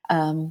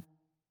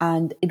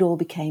 And it all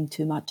became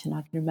too much. And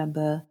I can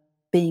remember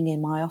being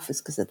in my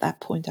office, because at that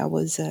point I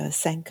was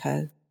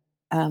Senko,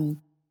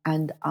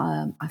 and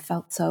I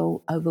felt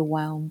so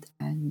overwhelmed,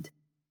 and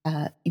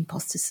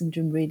imposter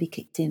syndrome really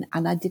kicked in.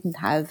 And I didn't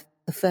have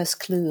the first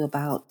clue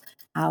about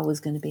how I was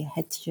going to be a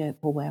head teacher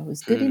or where I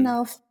was good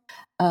enough,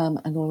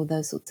 and all of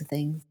those sorts of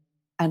things.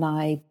 And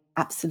I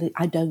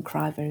don't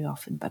cry very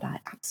often, but I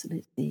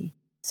absolutely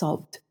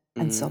sobbed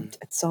and sobbed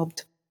and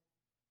sobbed.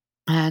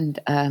 And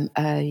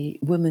a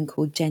woman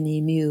called Jenny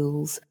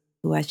Mules,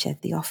 who I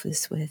shared the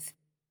office with,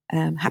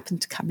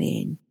 happened to come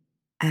in,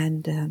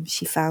 and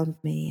she found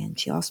me and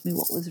she asked me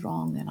what was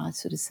wrong. And I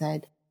sort of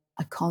said,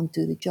 I can't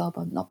do the job.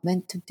 I'm not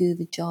meant to do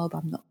the job.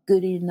 I'm not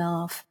good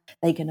enough.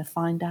 They're going to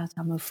find out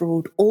I'm a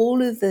fraud.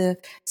 All of the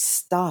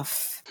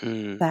stuff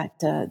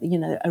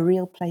that, a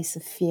real place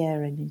of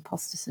fear and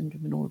imposter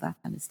syndrome and all that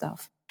kind of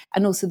stuff.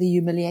 And also the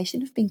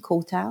humiliation of being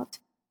caught out.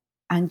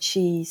 And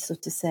she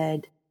sort of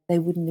said, they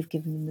wouldn't have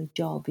given them the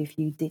job if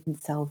you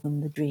didn't sell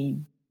them the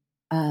dream.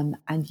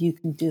 And you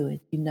can do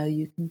it.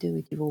 You can do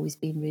it. You've always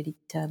been really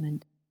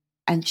determined.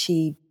 And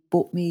she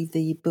bought me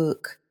the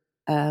book,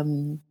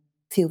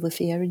 Feel the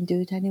Fear and Do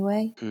It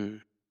Anyway.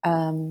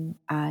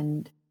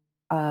 And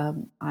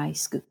I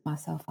scooped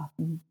myself up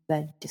and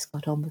then just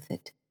got on with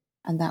it.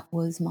 And that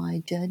was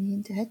my journey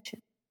into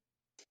headship.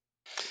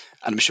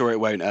 And I'm sure it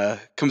won't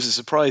come as a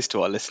surprise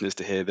to our listeners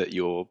to hear that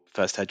your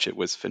first headship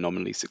was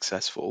phenomenally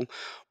successful.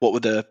 What were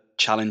the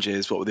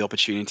challenges, what were the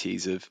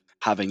opportunities of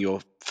having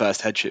your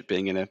first headship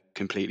being in a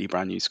completely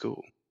brand new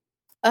school?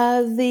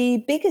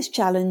 The biggest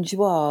challenge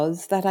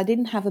was that I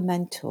didn't have a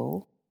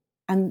mentor,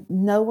 and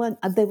there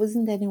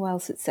wasn't anyone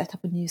else that set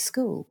up a new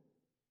school.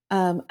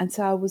 And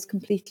so I was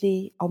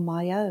completely on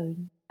my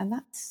own. And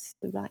that's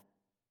like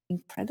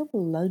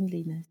incredible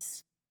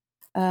loneliness.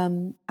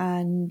 And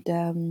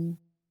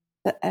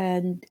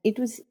it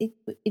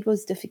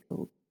was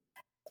difficult.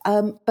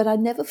 But I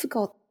never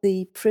forgot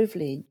the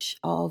privilege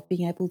of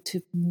being able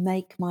to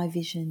make my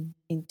vision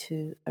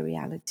into a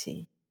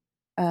reality.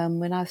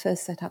 When I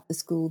first set up the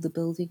school, the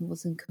building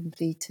wasn't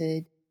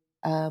completed.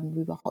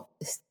 We were hot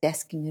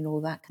desking and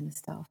all that kind of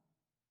stuff.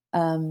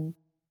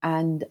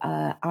 And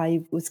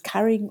I was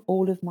carrying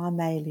all of my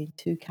mail in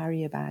 2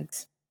 carrier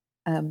bags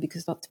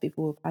because lots of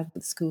people were applying for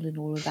the school and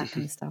all of that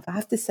kind of stuff. I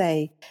have to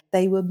say,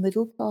 they were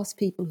middle-class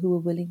people who were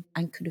willing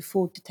and could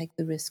afford to take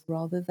the risk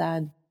rather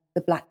than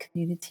the Black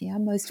community I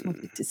most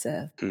wanted to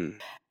serve.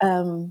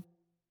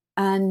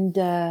 And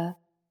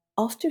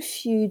after a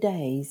few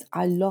days,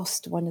 I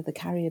lost one of the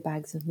carrier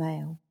bags of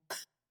mail.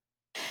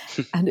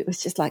 And it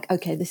was just like,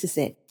 okay, this is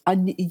it.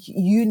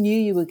 You knew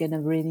you were going to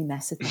really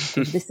mess it up,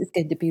 and this is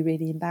going to be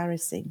really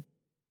embarrassing.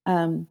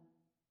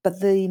 But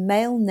the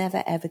mail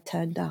never, ever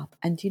turned up.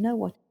 And do you know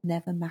what? It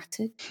never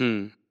mattered.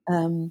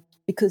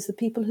 Because the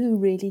people who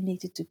really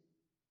needed to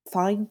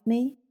find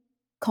me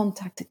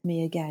contacted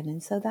me again.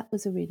 And so that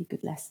was a really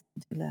good lesson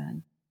to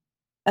learn.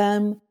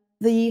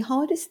 The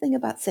hardest thing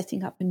about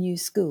setting up a new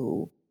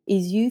school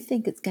is you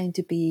think it's going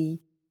to be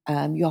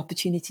your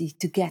opportunity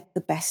to get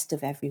the best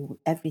of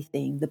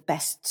everything, the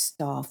best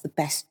staff, the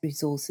best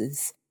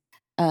resources,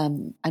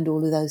 and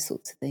all of those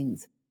sorts of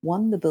things.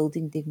 One, the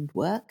building didn't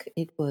work.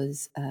 It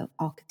was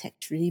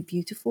architecturally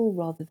beautiful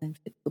rather than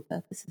fit for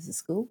purpose as a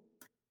school.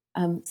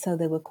 So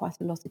there were quite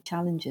a lot of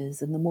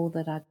challenges. And the more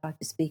that I tried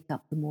to speak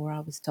up, the more I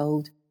was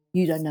told,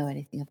 you don't know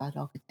anything about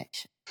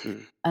architecture.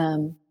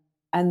 Um,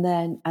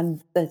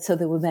 so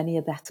there were many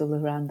a battle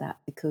around that,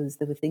 because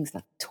there were things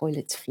like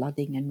toilets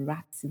flooding and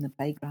rats in the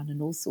playground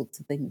and all sorts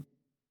of things.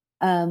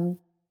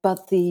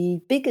 But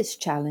the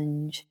biggest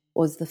challenge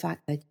was the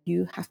fact that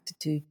you have to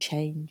do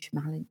change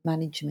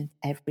management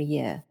every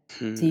year.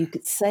 So you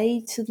could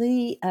say to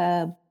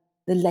the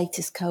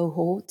latest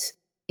cohort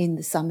in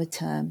the summer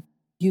term,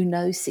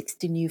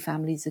 60 new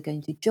families are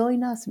going to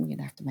join us, and we're going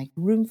to have to make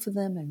room for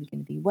them, and we're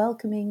going to be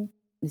welcoming,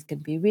 and it's going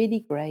to be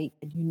really great,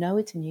 and you know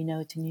it, and you know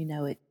it, and you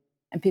know it.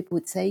 And people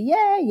would say,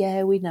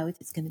 yeah, we know it,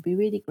 it's going to be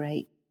really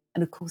great.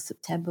 And of course,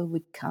 September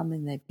would come,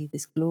 and there'd be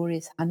this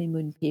glorious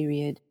honeymoon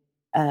period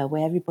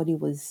where everybody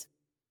was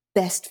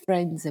best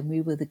friends and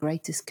we were the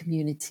greatest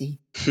community.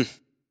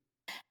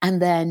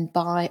 And then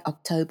by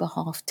October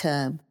half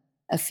term,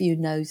 a few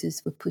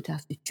noses were put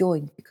out of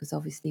joint, because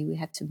obviously we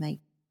had to make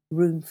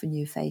room for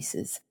new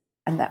faces.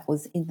 And that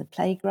was in the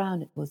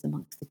playground, it was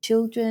amongst the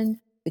children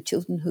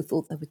who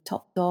thought they were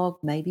top dog,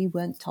 maybe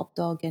weren't top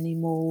dog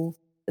anymore.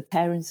 The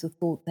parents who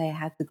thought they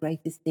had the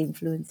greatest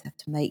influence had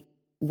to make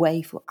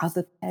way for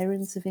other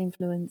parents of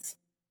influence.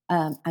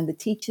 And the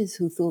teachers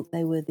who thought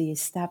they were the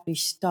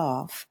established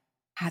staff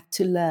had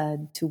to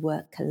learn to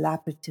work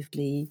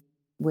collaboratively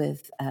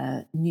with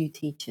new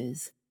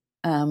teachers.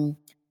 And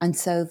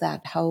so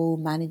that whole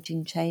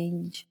managing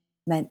change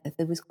meant that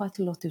there was quite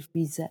a lot of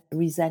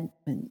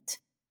resentment.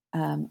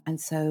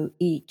 And so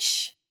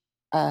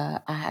I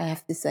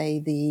have to say,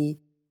 the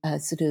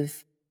sort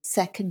of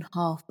second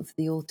half of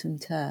the autumn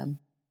term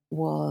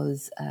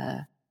was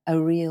a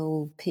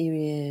real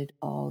period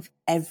of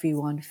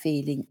everyone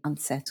feeling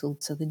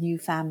unsettled. So the new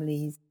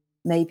families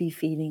maybe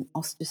feeling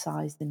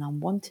ostracized and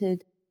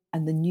unwanted,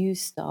 and the new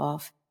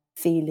staff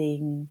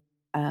feeling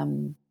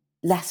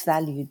less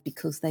valued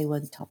because they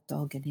weren't top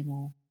dog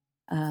anymore.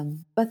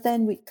 But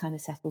then we kind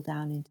of settled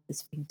down into the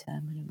spring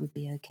term, and it would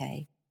be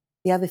okay.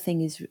 The other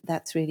thing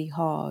that's really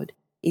hard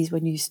is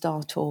when you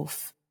start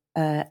off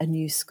a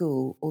new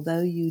school,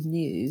 although you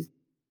knew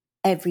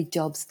every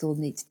job still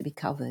needs to be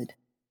covered.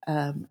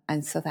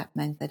 And so that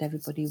meant that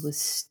everybody was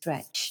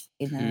stretched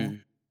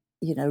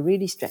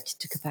really stretched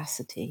to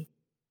capacity.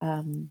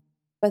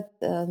 But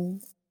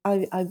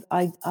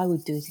I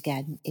would do it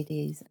again. It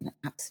is an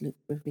absolute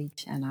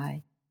privilege, and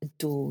I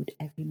adored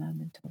every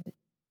moment of it.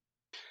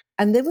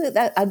 And there were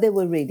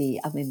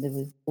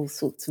all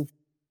sorts of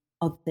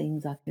odd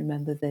things. I can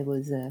remember there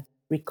was a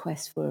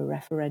request for a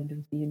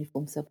referendum for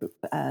uniform. So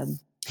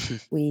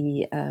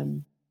we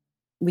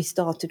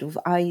started off.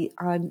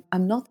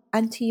 I'm not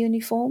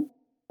anti-uniform,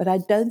 but I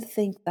don't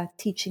think that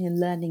teaching and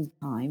learning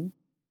time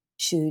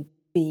should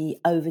be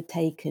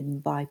overtaken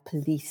by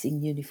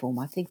policing uniform.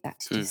 I think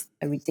that's just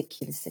a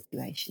ridiculous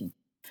situation.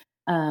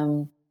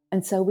 And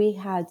so we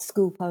had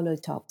school polo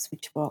tops,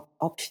 which were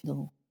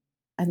optional.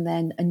 And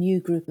then a new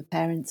group of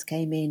parents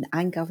came in,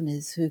 and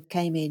governors who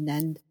came in,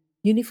 and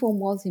uniform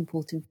was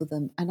important for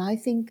them. And I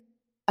think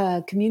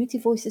community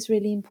voice is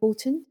really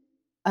important.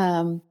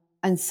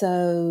 And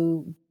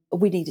so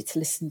we needed to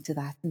listen to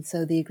that. And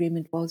so the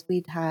agreement was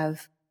we'd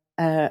have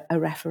a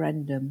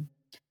referendum.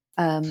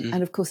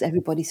 And of course,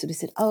 everybody sort of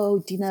said,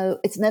 oh,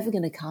 it's never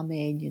going to come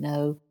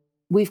in,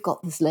 we've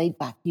got this laid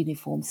back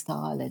uniform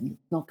style and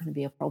it's not going to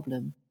be a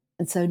problem.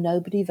 And so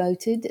nobody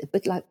voted, a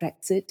bit like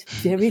Brexit.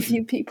 Very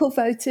few people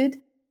voted.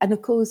 And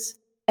of course,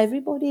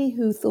 everybody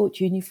who thought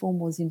uniform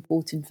was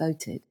important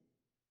voted.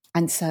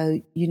 And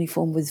so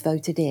uniform was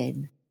voted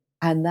in.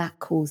 And that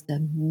caused a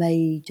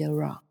major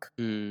ruck,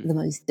 the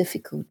most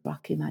difficult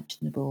ruck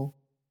imaginable.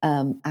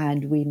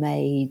 And we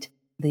made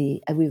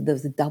there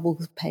was a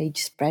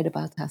double-page spread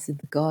about us in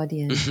The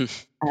Guardian.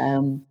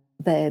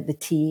 The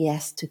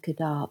TES took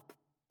it up.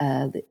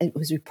 It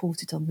was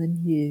reported on the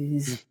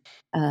news,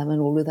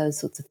 and all of those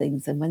sorts of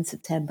things. And when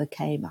September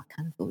came, I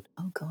kind of thought,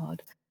 oh,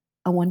 God,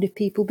 I wonder if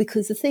people...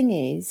 Because the thing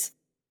is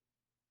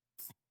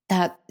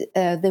that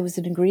there was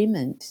an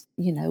agreement.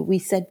 We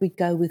said we'd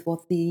go with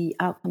what the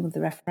outcome of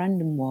the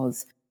referendum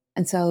was.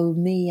 And so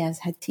me, as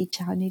head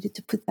teacher, I needed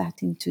to put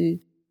that into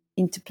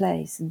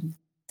place. And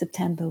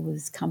September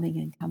was coming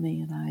and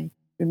coming, and I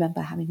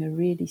remember having a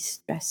really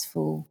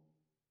stressful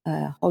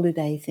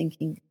holiday,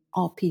 thinking,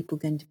 are people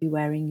going to be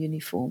wearing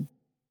uniform?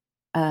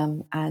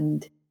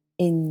 And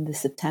in the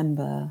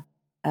September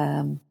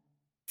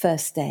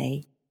first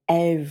day,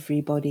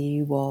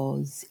 everybody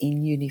was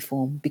in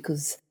uniform,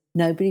 because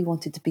nobody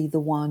wanted to be the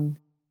one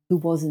who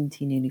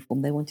wasn't in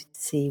uniform. They wanted to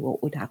see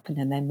what would happen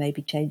and then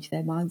maybe change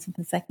their minds on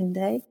the second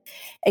day,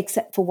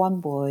 except for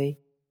one boy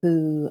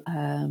who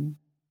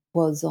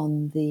was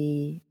on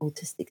the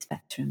autistic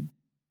spectrum,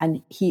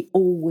 and he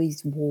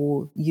always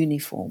wore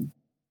uniform.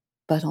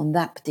 But on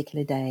that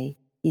particular day,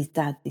 his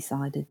dad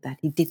decided that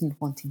he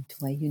didn't want him to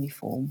wear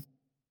uniform.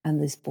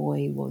 And this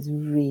boy was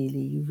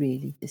really,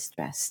 really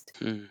distressed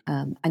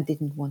and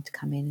didn't want to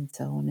come in and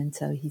so on. And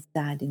so his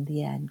dad, in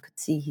the end, could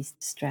see his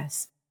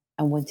distress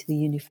and went to the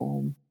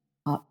uniform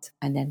hut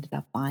and ended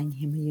up buying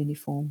him a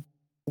uniform.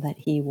 that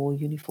he wore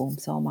uniform.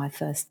 So on my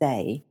first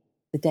day,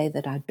 the day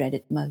that I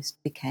dreaded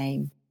most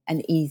became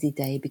an easy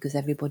day because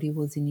everybody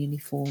was in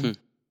uniform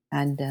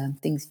and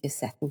things just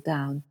settled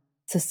down.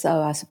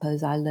 So I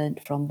suppose I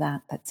learned from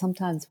that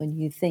sometimes when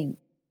you think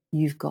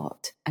you've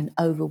got an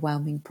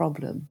overwhelming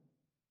problem,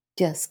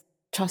 just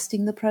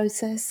trusting the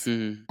process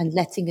and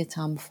letting it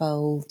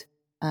unfold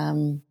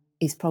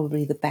is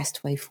probably the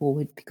best way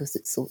forward because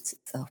it sorts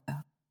itself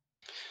out.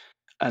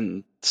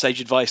 And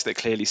sage advice that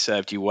clearly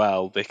served you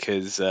well,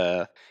 because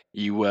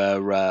you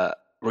were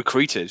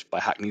recruited by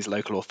Hackney's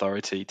local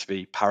authority to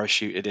be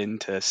parachuted in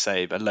to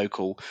save a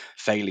local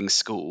failing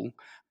school.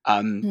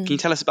 Can you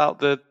tell us about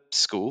the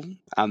school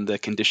and the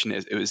condition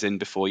it was in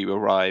before you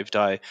arrived?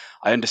 I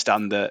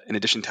understand that in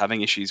addition to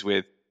having issues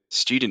with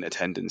student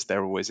attendance,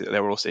 there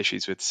were also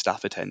issues with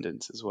staff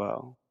attendance as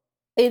well.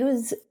 It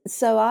was,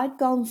 so I'd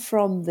gone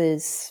from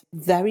this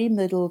very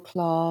middle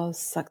class,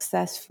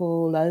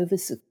 successful,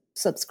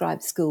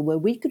 oversubscribed school where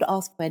we could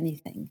ask for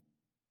anything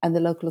and the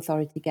local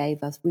authority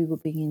gave us. We were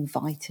being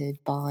invited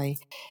by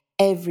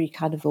every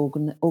kind of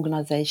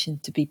organisation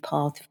to be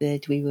part of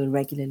it. We were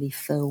regularly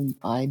filmed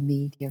by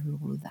media and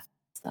all of that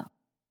stuff.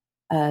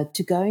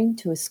 To go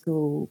into a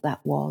school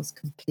that was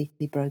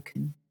completely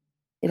broken.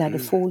 It had a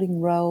falling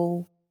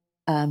roll.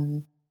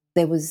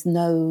 There was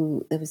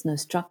no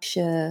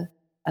structure.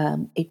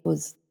 It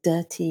was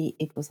dirty.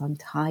 It was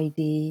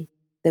untidy.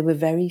 There were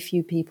very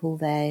few people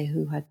there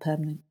who had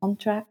permanent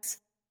contracts.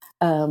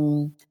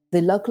 The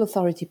local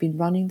authority had been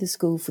running the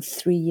school for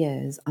 3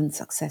 years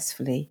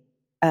unsuccessfully.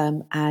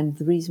 And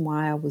the reason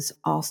why I was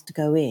asked to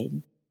go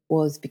in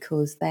was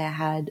because they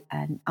had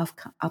an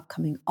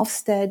upcoming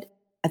Ofsted.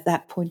 At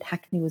that point,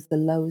 Hackney was the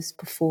lowest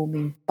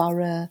performing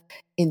borough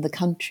in the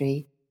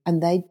country.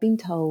 And they'd been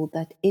told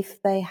that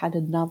if they had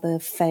another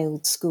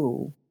failed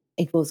school,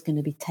 it was going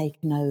to be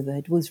taken over.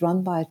 It was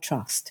run by a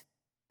trust.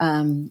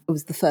 It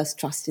was the first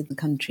trust in the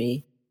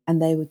country. And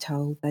they were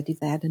told that if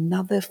they had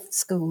another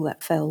school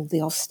that failed the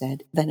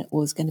Ofsted, then it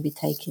was going to be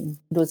taken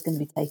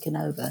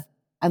over.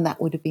 And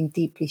that would have been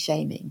deeply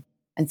shaming.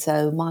 And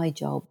so my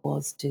job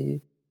was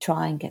to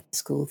try and get the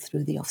school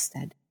through the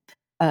Ofsted.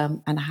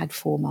 And I had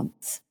 4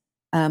 months.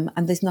 And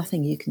there's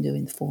nothing you can do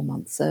in 4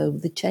 months. So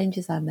the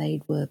changes I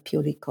made were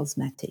purely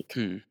cosmetic.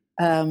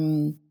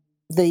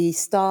 The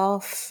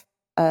staff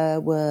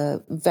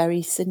were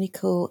very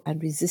cynical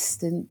and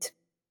resistant,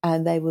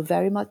 and they were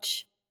very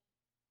much,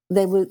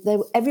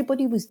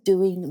 everybody was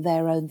doing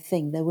their own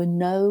thing. There were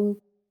no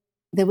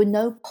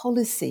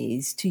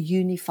policies to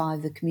unify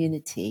the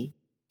community.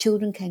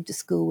 Children came to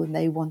school when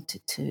they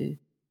wanted to.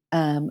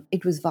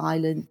 It was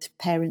violent.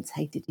 Parents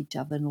hated each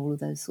other and all of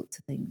those sorts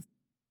of things.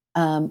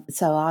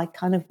 So I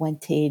kind of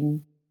went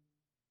in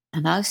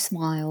and I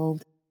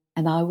smiled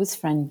and I was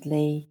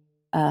friendly,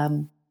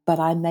 but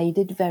I made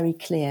it very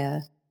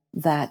clear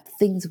that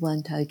things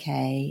weren't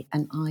okay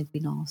and I'd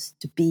been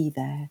asked to be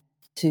there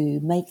to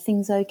make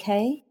things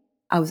okay.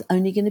 I was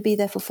only going to be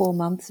there for 4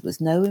 months.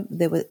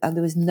 There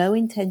was no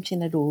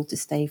intention at all to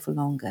stay for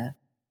longer,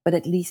 but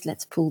at least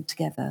let's pull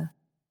together.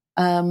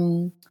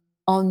 On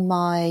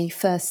my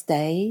first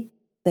day,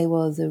 there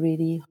was a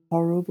really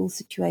horrible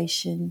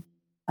situation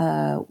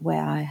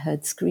where I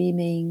heard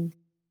screaming.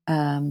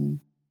 And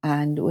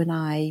when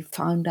I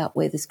found out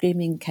where the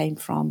screaming came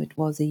from, it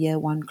was a year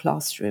 1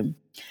 classroom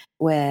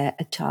where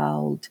a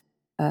child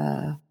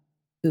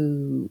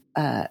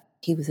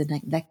he was a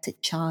neglected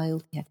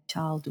child. He had a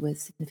child with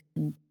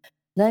significant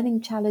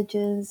learning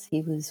challenges.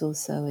 He was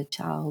also a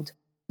child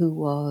who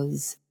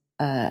was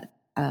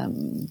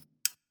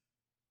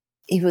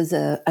he was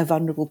a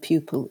vulnerable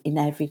pupil in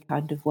every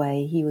kind of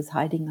way. He was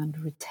hiding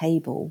under a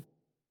table.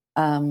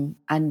 And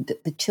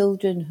the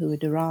children who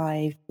had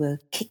arrived were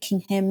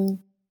kicking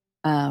him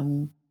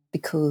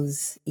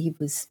because he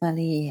was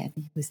smelly and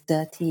he was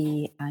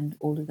dirty and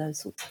all of those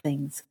sorts of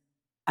things.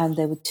 And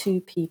there were 2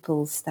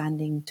 people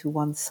standing to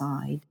one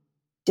side,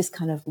 just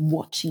kind of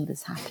watching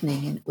this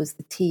happening. And it was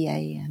the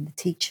TA and the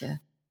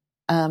teacher.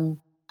 And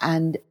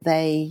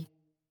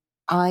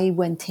I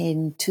went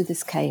into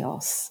this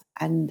chaos.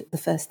 And the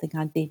first thing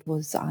I did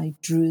was I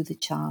drew the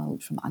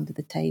child from under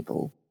the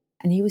table.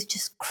 And he was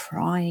just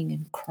crying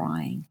and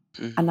crying.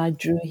 And I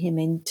drew him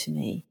into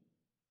me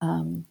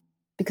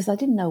because I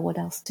didn't know what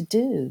else to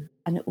do.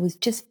 And it was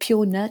just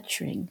pure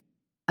nurturing.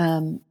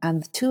 And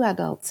the 2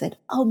 adults said,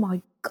 "Oh,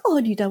 my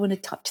God, you don't want to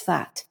touch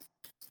that."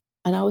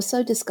 And I was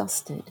so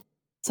disgusted.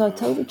 So I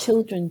told the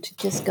children to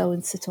just go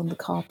and sit on the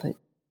carpet.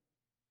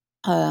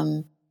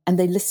 And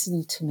they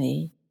listened to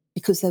me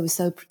because they were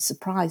so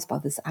surprised by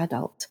this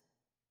adult.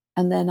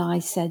 And then I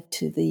said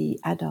to the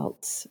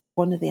adults,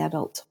 one of the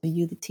adults, "Are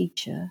you the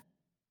teacher?"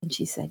 And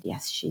she said,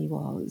 "Yes, she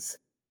was."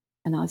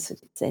 And I said,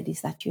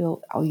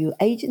 are you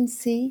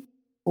agency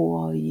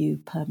or are you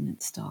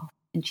permanent staff?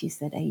 And she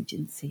said,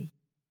 "Agency."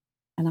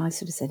 And I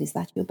sort of said, "Is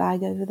that your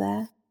bag over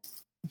there?"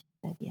 And she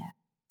said, "Yeah,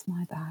 it's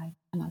my bag."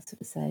 And I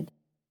sort of said,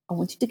 "I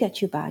want you to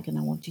get your bag and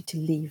I want you to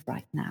leave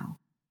right now."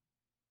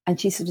 And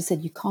she sort of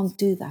said, "You can't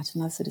do that."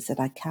 And I sort of said,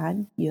 "I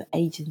can. You're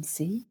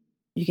agency.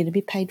 You're going to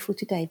be paid for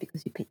today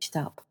because you pitched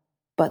up.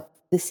 but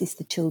this is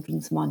the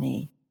children's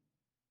money,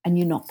 and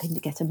you're not going to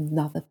get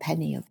another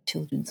penny of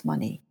children's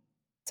money.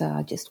 So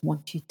I just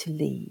want you to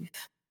leave.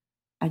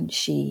 And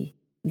she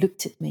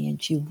looked at me,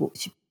 and she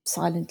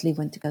silently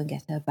went to go and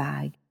get her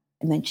bag.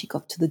 And then she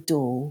got to the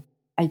door,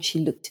 and she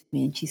looked at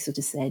me, and she sort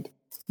of said,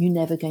 "You're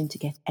never going to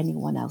get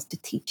anyone else to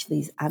teach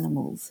these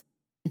animals."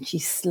 And she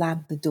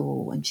slammed the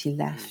door and she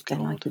left.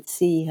 And I could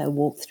see her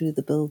walk through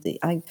the building.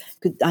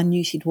 I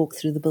knew she'd walk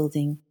through the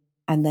building.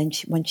 And then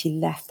when she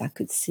left, I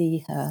could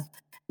see her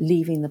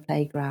leaving the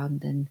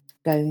playground and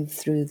going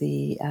through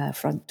the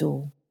front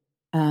door.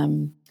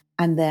 And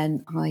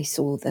then I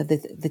saw that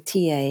the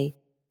TA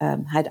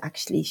had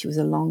actually, she was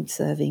a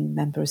long-serving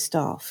member of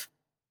staff.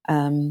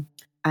 And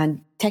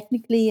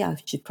technically, I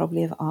should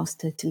probably have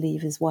asked her to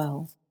leave as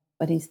well.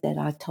 But instead,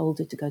 I told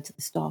her to go to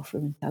the staff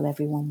room and tell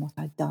everyone what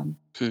I'd done.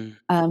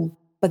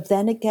 But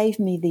then it gave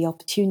me the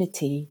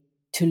opportunity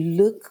to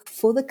look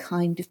for the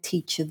kind of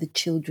teacher the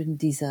children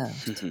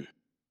deserved.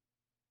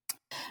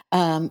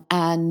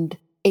 And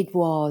it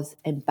was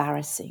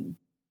embarrassing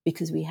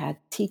because we had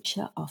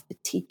teacher after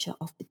teacher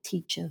after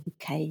teacher who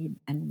came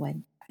and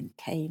went and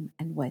came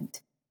and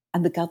went.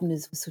 And the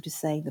governors were sort of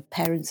saying the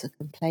parents are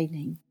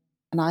complaining.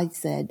 And I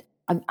said,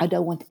 I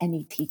don't want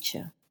any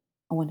teacher.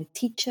 I want a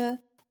teacher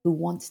who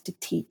wants to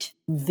teach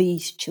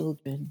these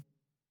children.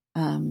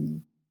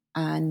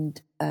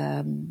 And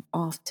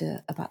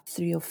after about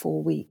 3 or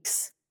 4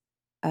 weeks,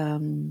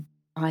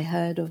 I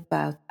heard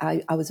about,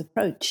 I was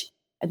approached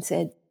and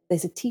said,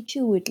 "There's a teacher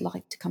who would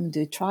like to come and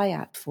do a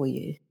tryout for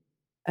you."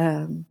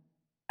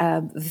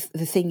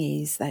 The thing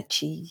is that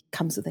she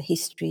comes with a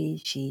history.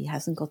 She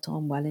hasn't got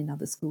on well in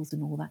other schools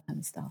and all that kind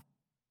of stuff.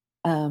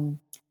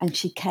 And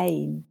she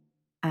came,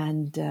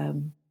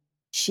 and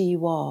she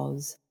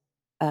was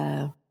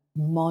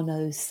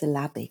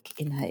monosyllabic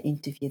in her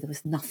interview. There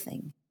was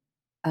nothing.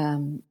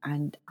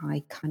 And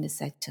I kind of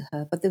said to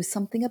her, but there was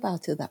something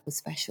about her that was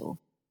special.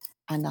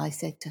 And I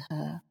said to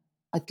her,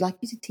 "I'd like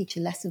you to teach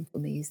a lesson for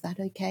me. Is that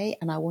okay?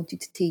 And I want you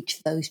to teach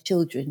those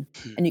children."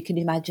 And you can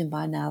imagine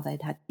by now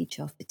they'd had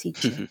teacher after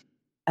teacher.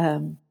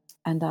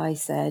 And I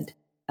said,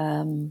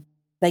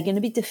 "They're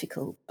going to be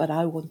difficult, but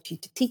I want you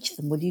to teach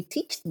them. Will you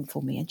teach them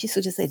for me?" And she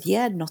sort of said,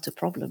 "Yeah, not a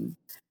problem."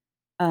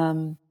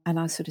 And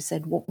I sort of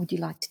said, "What would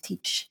you like to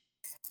teach?"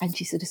 And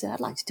she sort of said,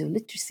 "I'd like to do a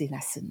literacy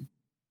lesson."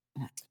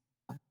 And I said,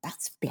 "Oh,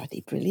 that's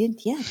bloody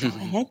brilliant. Yeah, go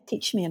ahead,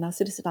 teach me." And I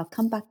sort of said, "I'll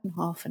come back in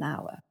half an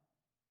hour."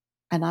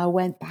 And I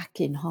went back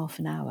in half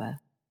an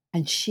hour,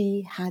 and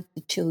she had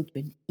the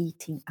children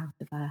eating out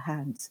of her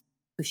hands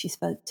because she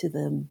spoke to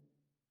them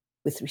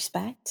with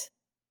respect.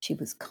 She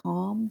was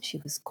calm. She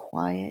was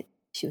quiet.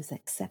 She was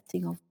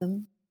accepting of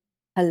them.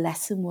 Her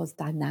lesson was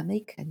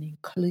dynamic and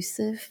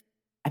inclusive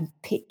and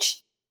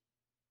pitched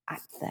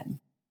at them.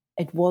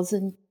 It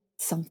wasn't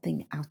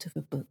something out of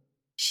a book.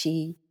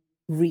 She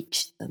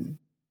reached them.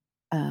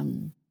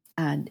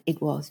 And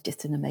it was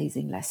just an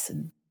amazing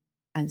lesson.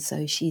 And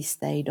so she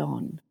stayed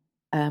on.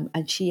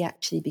 And she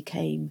actually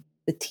became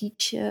the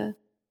teacher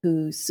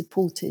who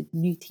supported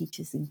new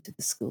teachers into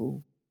the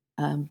school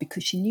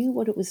because she knew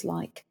what it was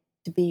like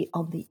to be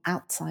on the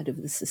outside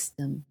of the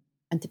system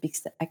and to be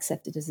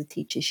accepted as a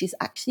teacher. She's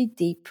actually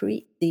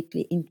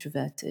deeply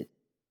introverted.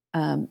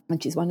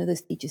 And she's one of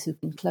those teachers who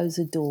can close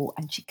a door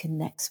and she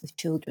connects with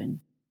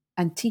children.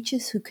 And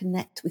teachers who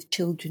connect with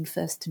children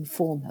first and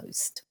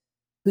foremost,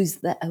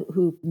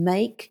 who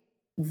make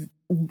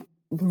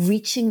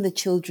reaching the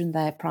children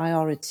their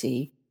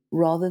priority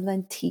rather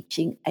than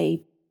teaching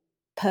a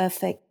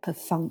perfect,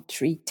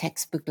 perfunctory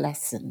textbook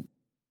lesson.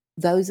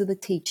 Those are the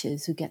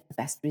teachers who get the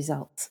best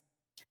results.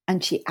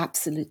 And she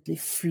absolutely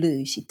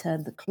flew. She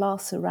turned the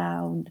class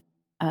around,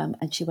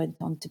 and she went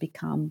on to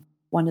become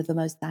one of the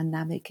most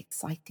dynamic,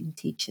 exciting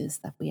teachers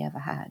that we ever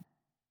had.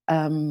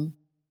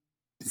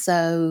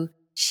 So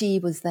she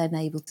was then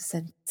able to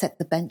set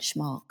the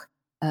benchmark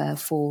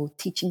for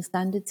teaching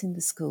standards in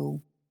the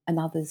school, and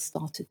others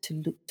started to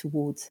look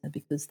towards her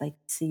because they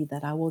could see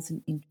that I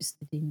wasn't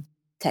interested in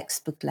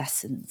textbook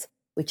lessons,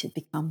 which had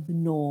become the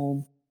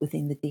norm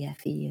within the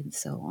DFE and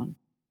so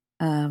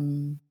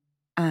on.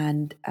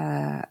 And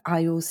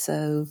I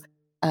also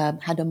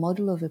had a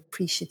model of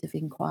appreciative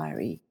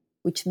inquiry,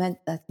 which meant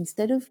that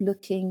instead of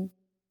looking,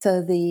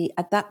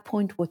 at that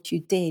point, what you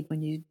did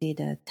when you did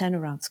a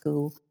turnaround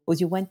school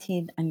was you went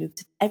in and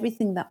looked at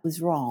everything that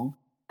was wrong,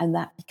 and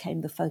that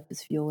became the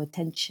focus for your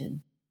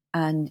attention.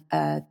 And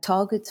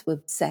targets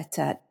were set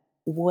at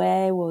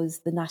where was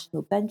the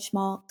national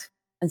benchmark,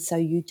 and so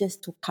you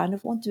just kind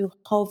of want to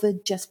hover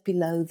just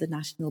below the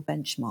national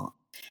benchmark.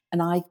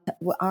 And I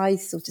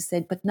sort of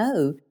said, but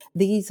no,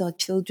 these are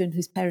children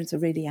whose parents are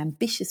really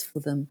ambitious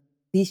for them.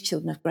 These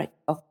children have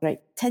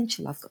great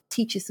potential. I've got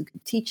teachers who can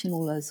teach and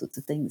all those sorts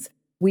of things.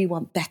 We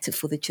want better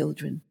for the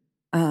children.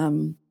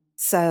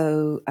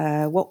 So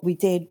what we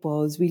did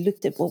was we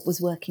looked at what was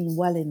working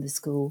well in the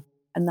school,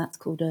 and that's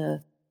called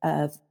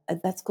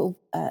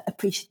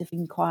appreciative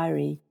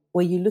inquiry,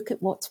 where you look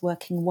at what's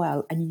working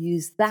well and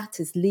use that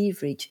as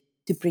leverage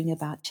to bring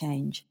about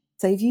change.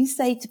 So if you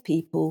say to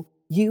people,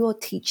 "You are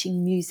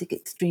teaching music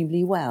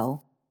extremely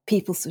well,"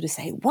 people sort of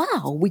say,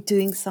 wow, we're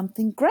doing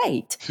something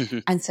great.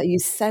 And so you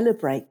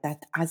celebrate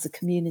that as a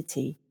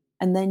community.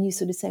 And then you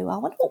sort of say, well, I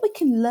wonder what we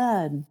can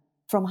learn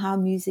from how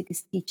music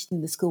is taught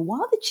in the school. Why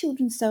are the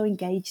children so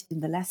engaged in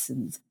the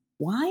lessons?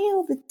 Why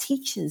are the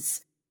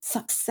teachers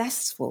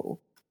successful?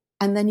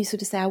 And then you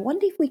sort of say, I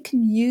wonder if we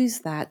can use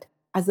that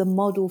as a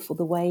model for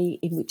the way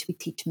in which we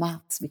teach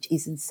maths, which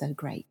isn't so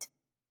great.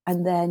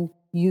 And then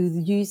you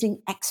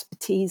using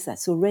expertise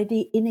that's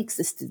already in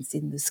existence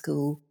in the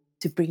school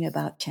to bring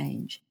about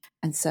change.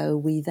 And so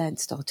we then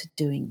started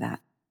doing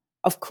that.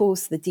 Of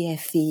course, the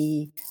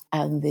DfE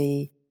and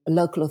the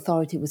local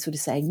authority was sort of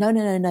saying,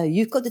 no,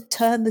 you've got to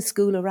turn the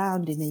school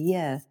around in a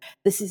year.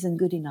 This isn't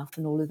good enough,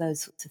 and all of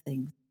those sorts of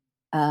things.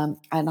 And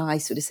I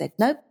sort of said,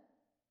 nope,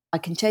 I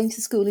can change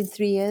the school in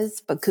 3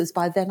 years, because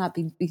by then I've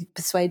been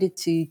persuaded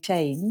to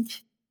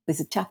change.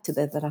 There's a chapter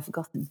there that I've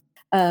forgotten.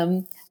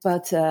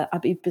 But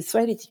I've been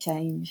persuaded to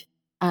change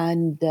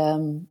and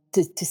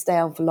to stay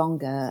on for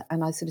longer.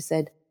 And I sort of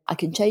said, I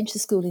can change the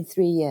school in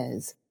 3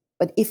 years.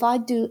 But if I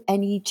do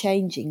any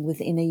changing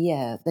within a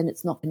year, then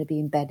it's not going to be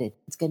embedded.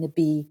 It's going to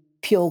be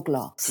pure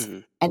gloss. Mm-hmm.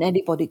 And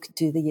anybody could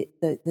do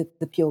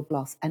the pure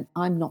gloss. And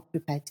I'm not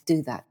prepared to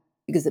do that,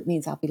 because it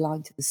means I'll be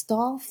lying to the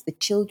staff, the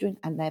children,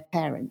 and their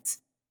parents.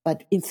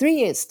 But in 3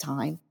 years'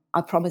 time,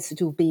 I promise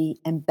it will be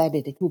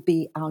embedded. It will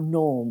be our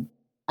norm.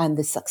 And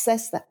the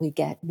success that we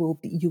get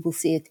you will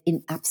see it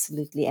in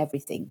absolutely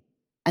everything.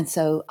 And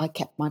so I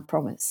kept my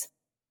promise.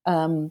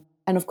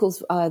 And of course,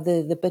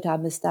 the bit I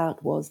missed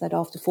out was that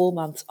after 4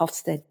 months,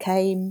 Ofsted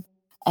came,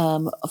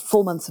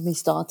 4 months of me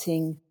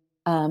starting,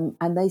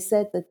 and they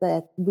said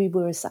that we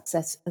were a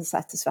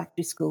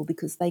satisfactory school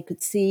because they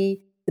could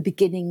see the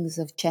beginnings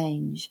of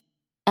change.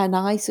 And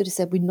I sort of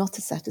said, we're not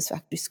a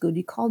satisfactory school.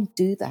 You can't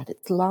do that.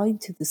 It's lying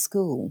to the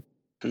school.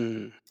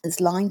 It's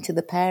lying to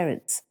the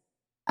parents.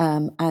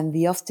 And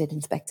the Ofsted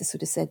inspector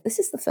sort of said, this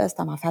is the first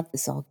time I've had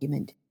this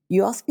argument.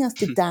 You're asking us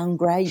to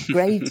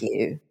grade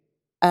you,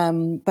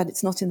 but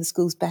it's not in the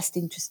school's best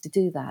interest to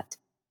do that.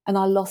 And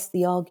I lost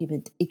the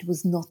argument. It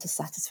was not a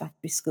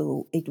satisfactory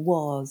school. It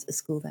was a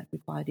school that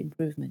required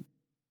improvement.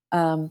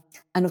 And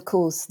of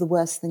course, the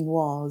worst thing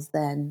was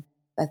then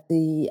that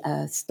the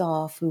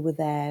staff who were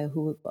there,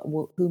 who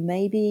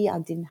maybe I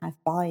didn't have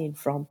buy-in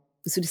from,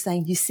 were sort of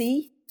saying, you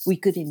see, we're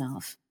good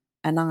enough.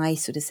 And I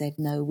sort of said,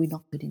 no, we're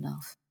not good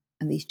enough.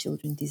 And these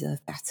children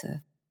deserve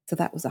better. So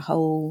that was a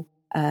whole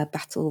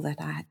battle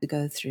that I had to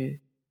go through.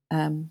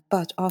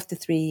 But after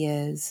 3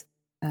 years,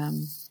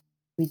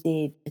 we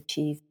did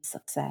achieve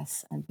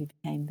success, and we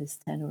became this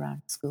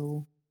turnaround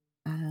school.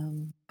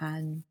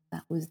 And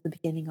that was the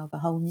beginning of a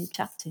whole new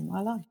chapter in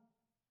my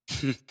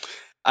life.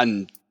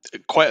 And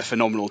quite a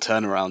phenomenal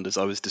turnaround, as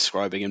I was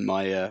describing in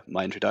my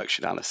my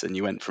introduction, Alison.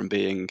 You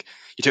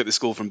took the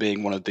school from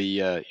being one of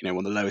the one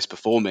of the lowest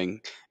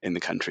performing in the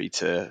country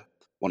to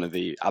one of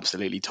the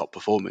absolutely top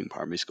performing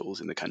primary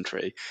schools in the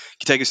country. Can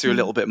you take us through a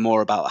little bit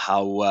more about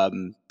how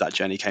that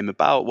journey came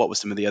about? What were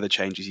some of the other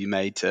changes you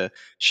made to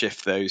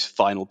shift those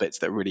final bits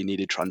that really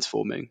needed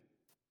transforming?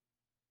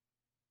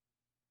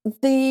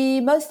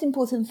 The most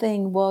important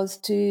thing was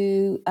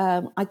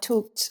I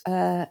talked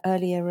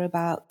earlier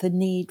about the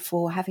need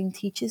for having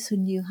teachers who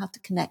knew how to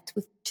connect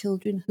with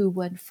children, who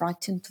weren't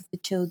frightened of the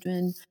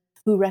children,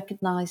 who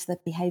recognized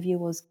that behavior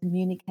was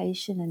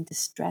communication and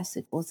distress,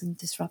 it wasn't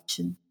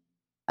disruption.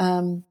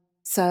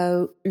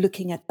 So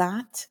looking at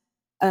that,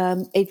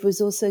 it was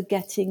also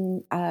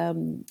getting,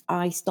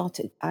 I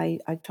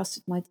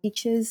trusted my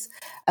teachers.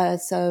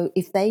 So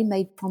if they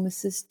made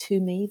promises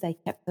to me, they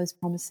kept those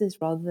promises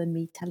rather than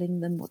me telling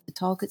them what the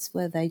targets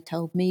were. They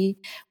told me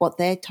what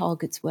their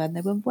targets were, and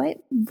they were way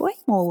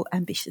more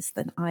ambitious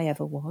than I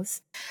ever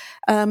was.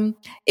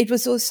 It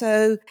was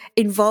also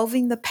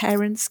involving the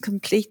parents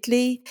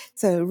completely.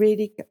 So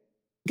really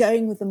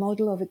going with the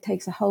model of it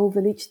takes a whole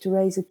village to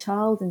raise a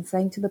child, and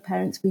saying to the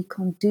parents, we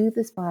can't do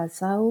this by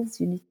ourselves.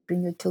 You need to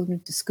bring your children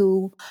to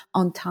school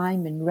on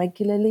time and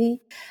regularly.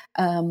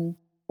 One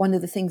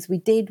of the things we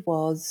did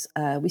was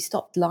we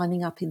stopped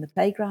lining up in the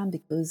playground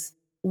because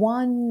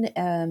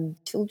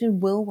children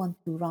will want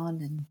to run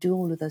and do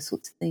all of those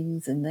sorts of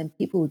things, and then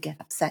people would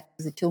get upset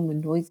because the children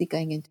were noisy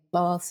going into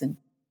class and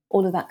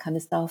all of that kind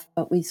of stuff.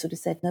 But we sort of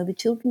said, no, the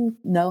children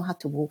know how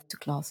to walk to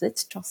class.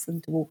 Let's trust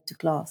them to walk to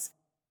class.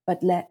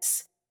 But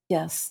let's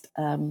just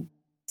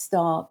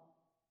start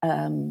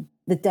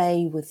the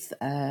day with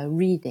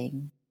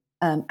reading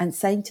and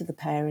saying to the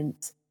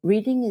parents,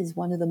 reading is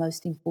one of the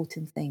most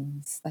important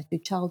things that your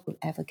child will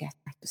ever get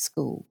back to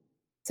school.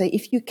 So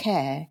if you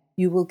care,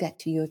 you will get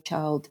to your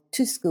child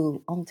to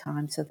school on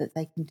time so that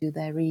they can do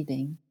their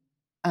reading.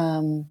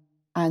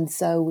 And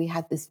so we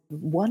had this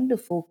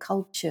wonderful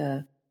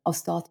culture of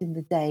starting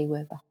the day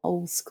where the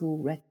whole school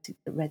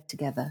read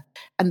together.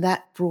 And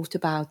that brought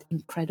about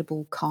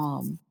incredible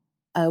calm.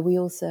 We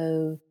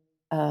also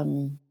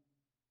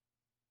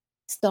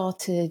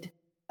started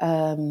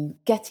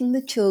getting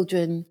the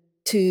children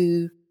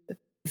to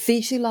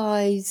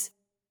visualize,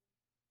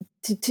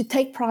 to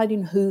take pride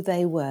in who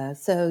they were.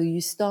 So you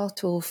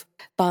start off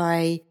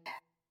by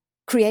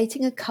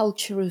creating a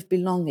culture of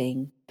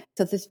belonging,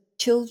 So the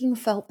children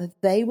felt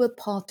that they were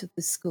part of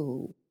the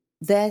school.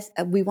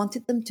 We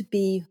wanted them to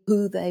be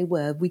who they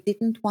were. We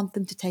didn't want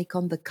them to take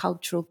on the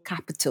cultural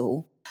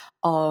capital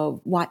of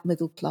white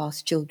middle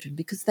class children,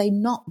 because they're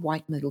not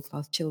white middle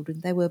class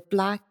children. They were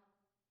Black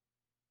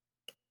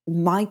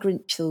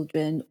migrant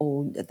children,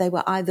 or they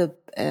were either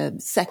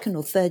second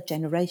or third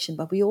generation,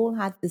 but we all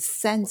had this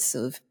sense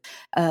of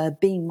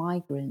being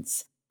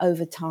migrants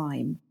over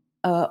time,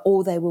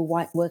 or they were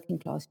white working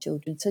class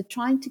children. So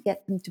trying to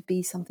get them to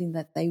be something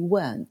that they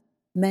weren't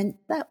meant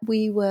that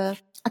we were,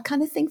 I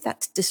kind of think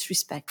that's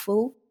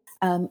disrespectful,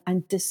 and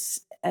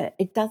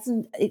it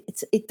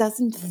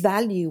doesn't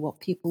value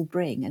what people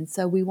bring. And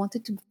so we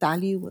wanted to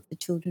value what the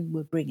children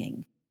were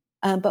bringing,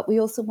 but we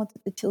also wanted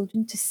the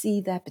children to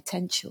see their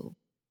potential.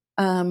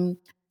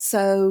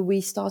 So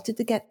we started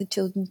to get the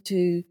children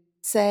to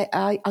say,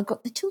 I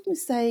got the children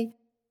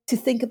to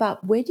think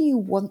about, where do you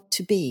want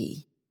to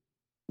be?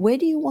 Where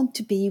do you want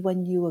to be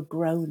when you are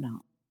grown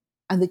up?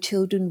 And the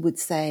children would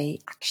say,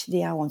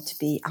 actually, I want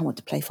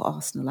to play for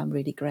Arsenal. I'm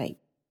really great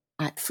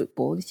at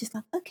football. It's just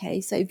like,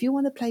 okay, so if you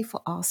want to play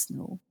for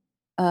Arsenal,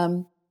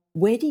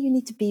 where do you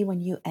need to be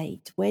when you're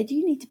 8? Where do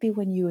you need to be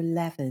when you're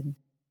 11?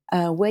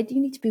 Where do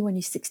you need to be when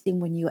you're 16,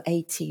 when you're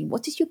 18?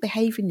 What does your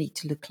behaviour need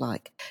to look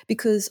like?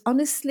 Because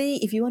honestly,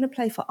 if you want to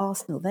play for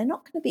Arsenal, they're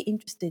not going to be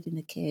interested in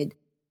a kid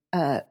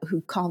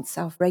who can't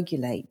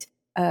self-regulate,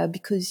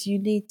 because you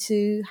need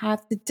to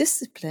have the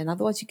discipline.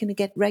 Otherwise, you're going to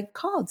get red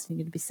cards and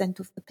you're going to be sent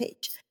off the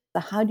pitch.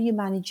 So how do you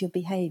manage your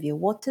behaviour?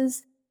 What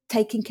does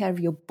taking care of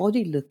your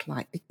body look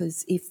like?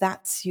 Because if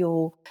that's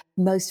your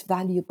most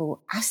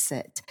valuable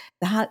asset,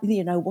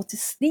 what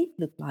does sleep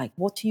look like?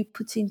 What do you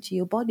put into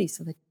your body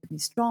so that you can be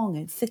strong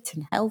and fit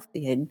and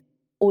healthy and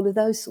all of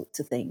those sorts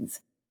of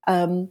things?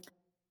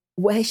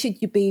 Where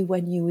should you be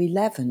when you're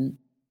 11?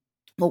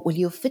 What will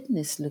your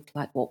fitness look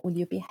like? What will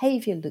your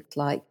behaviour look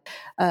like?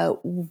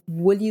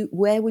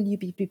 Where will you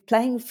be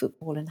playing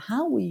football, and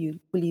how will you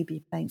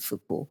be playing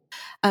football?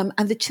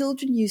 And the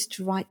children used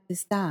to write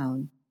this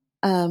down.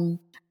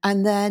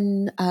 And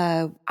then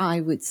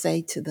I would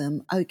say to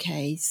them,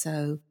 okay,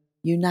 so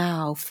you're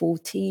now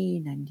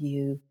 14 and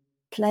you're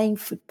playing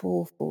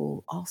football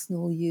for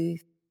Arsenal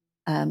Youth,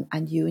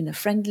 and you're in a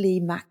friendly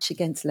match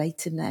against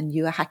Leighton, and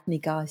you're a Hackney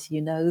guys,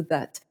 you know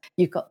that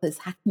you've got this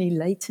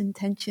Hackney-Leighton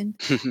tension.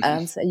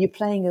 So you're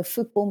playing a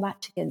football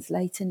match against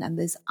Leighton, and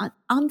there's an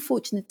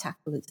unfortunate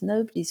tackle. It's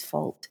nobody's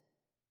fault.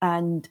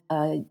 And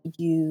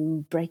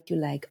you break your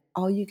leg.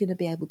 Are you going to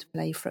be able to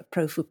play for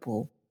pro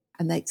football?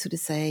 And they'd sort of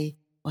say,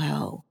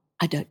 well,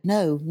 I don't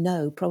know.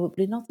 No,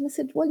 probably not. And I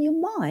said, well, you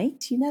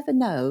might. You never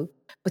know.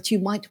 But you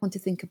might want to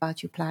think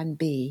about your plan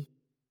B.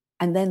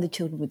 And then the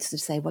children would sort of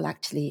say, well,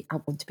 actually, I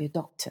want to be a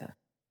doctor.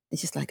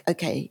 It's just like,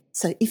 okay,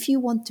 so if you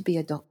want to be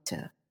a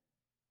doctor,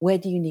 where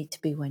do you need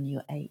to be when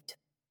you're 8?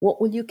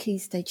 What will your Key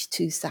Stage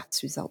 2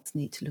 SATs results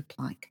need to look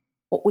like?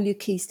 What will your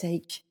Key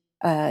Stage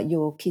 3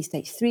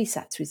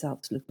 SATs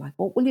results look like?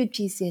 What will your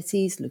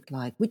GCSEs look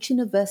like? Which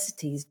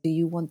universities do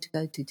you want to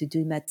go to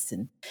do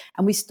medicine?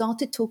 And we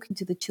started talking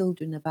to the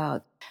children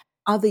about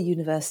other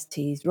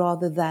universities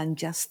rather than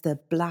just the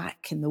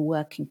Black and the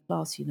working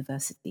class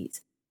universities.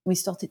 We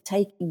started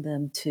taking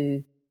them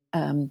to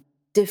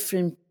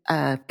different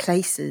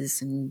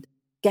places and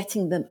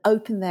getting them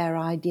open their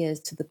ideas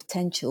to the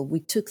potential.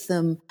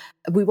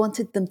 We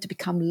wanted them to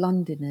become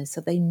Londoners,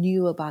 so they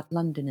knew about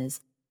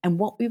Londoners. And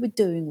what we were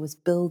doing was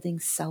building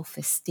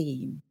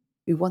self-esteem.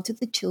 We wanted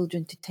the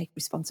children to take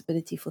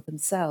responsibility for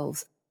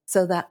themselves,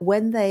 so that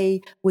when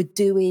they were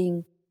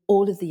doing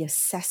all of the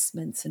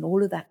assessments and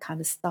all of that kind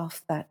of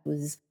stuff that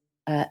was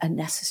a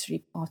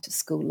necessary part of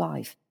school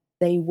life,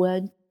 they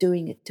weren't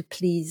doing it to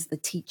please the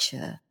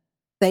teacher.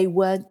 They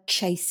weren't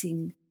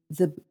chasing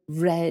the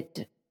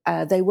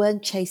they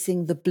weren't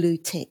chasing the blue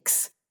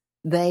ticks.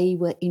 They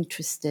were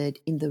interested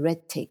in the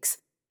red ticks.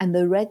 And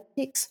the red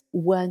ticks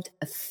weren't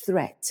a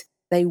threat.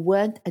 They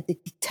weren't a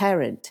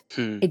deterrent.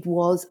 It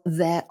was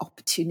their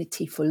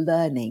opportunity for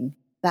learning.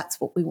 That's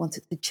what we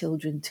wanted the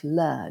children to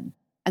learn.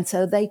 And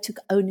so they took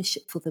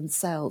ownership for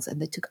themselves,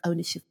 and they took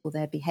ownership for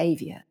their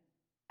behaviour.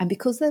 And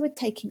because they were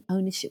taking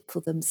ownership for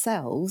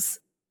themselves,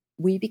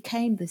 we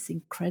became this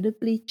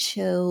incredibly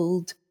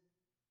chilled,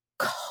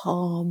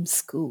 calm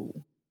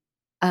school.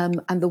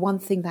 And the one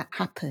thing that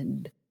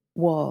happened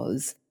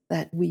was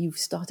that we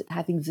started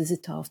having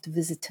visitor after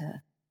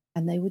visitor,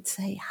 and they would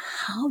say,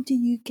 how do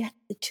you get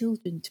the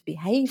children to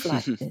behave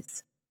like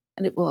this?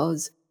 And it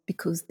was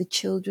because the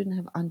children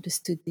have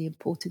understood the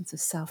importance of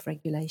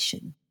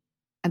self-regulation.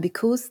 And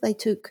because they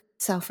took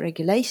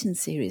self-regulation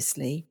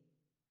seriously,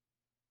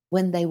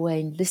 when they were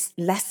in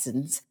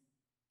lessons,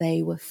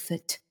 they were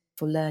fit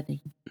for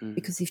learning.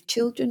 Because if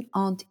children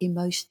aren't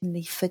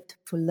emotionally fit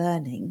for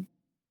learning,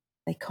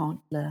 they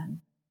can't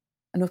learn.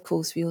 And of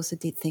course, we also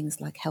did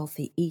things like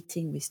healthy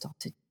eating. We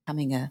started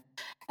becoming a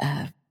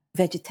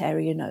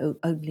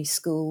vegetarian-only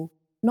school,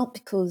 not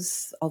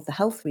because of the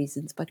health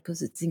reasons, but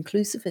because it's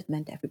inclusive. It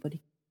meant everybody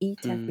could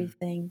eat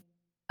everything.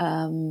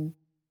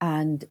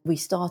 And we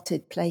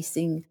started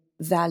placing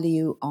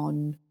value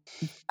on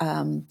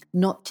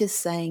not just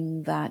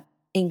saying that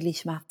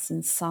English, maths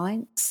and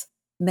science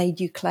made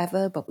you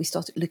clever, but we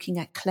started looking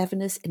at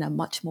cleverness in a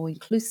much more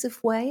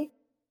inclusive way.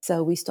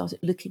 So we started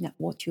looking at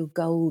what your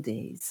gold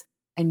is.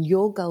 And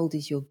your gold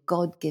is your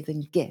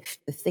God-given gift,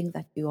 the thing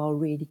that you are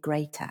really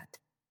great at.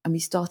 And we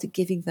started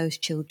giving those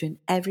children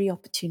every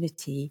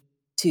opportunity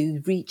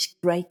to reach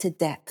greater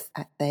depth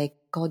at their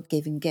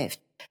God-given gift.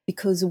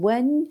 Because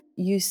when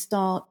you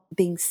start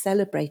being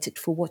celebrated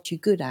for what you're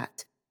good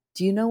at,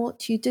 do you know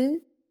what you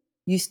do?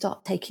 You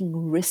start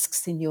taking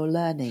risks in your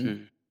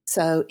learning.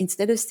 So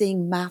instead of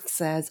seeing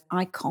maths as,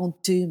 I can't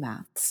do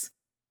maths,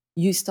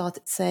 you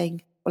started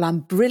saying, well, I'm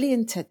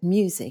brilliant at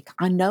music.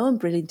 I know I'm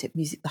brilliant at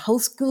music. The whole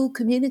school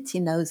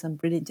community knows I'm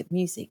brilliant at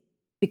music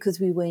because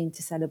we were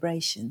into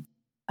celebration.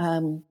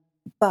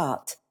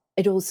 But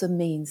it also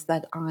means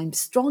that I'm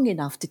strong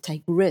enough to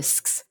take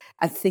risks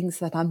at things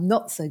that I'm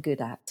not so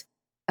good at.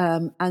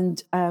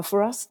 And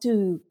for us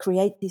to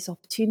create these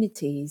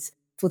opportunities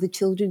for the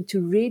children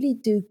to really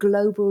do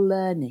global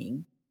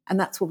learning, and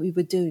that's what we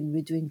were doing. We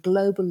were doing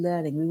global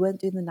learning. We weren't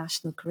doing the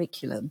national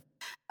curriculum.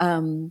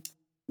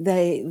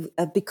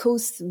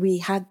 Because we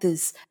had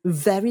this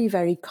very,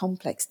 very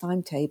complex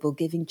timetable,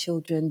 giving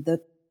children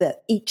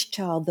each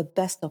child the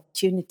best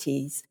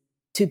opportunities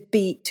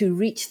to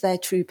reach their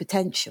true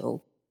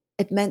potential.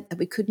 It meant that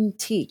we couldn't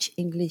teach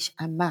English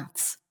and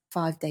maths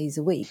 5 days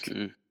a week.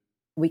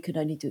 We could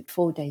only do it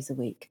 4 days a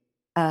week.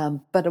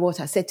 But what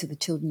I said to the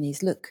children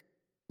is, look,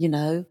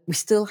 we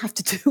still have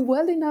to do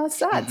well in our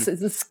SATs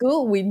as a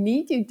school. We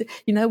need you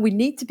to, we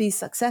need to be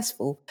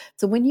successful.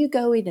 So when you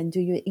go in and do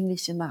your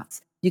English and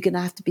maths, you're going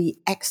to have to be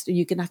extra.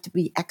 You're going to have to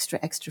be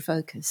extra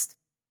focused.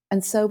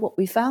 And so what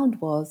we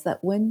found was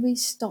that when we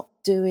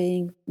stopped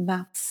doing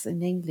maths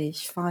and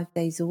English 5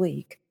 days a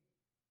week,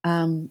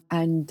 and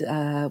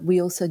we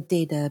also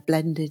did a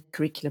blended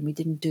curriculum. We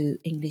didn't do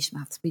English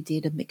maths. We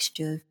did a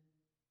mixture of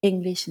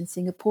English and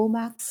Singapore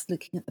maths,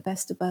 looking at the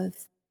best of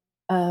both.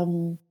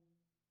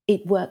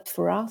 It worked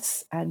for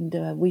us,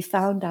 and we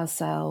found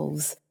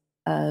ourselves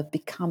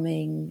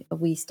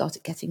we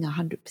started getting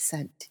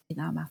 100% in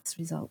our maths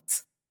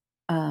results,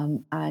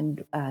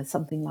 and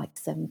something like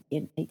 70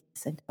 and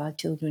 80% of our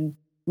children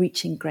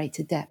reaching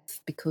greater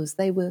depth because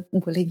they were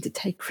willing to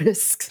take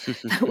risks.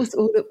 That was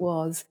all it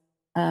was.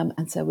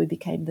 And so we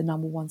became the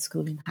number one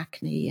school in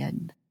Hackney,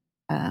 and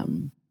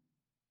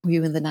we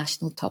were in the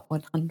national top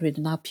 100,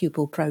 and our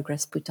pupil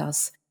progress put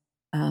us,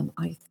 I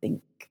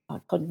can't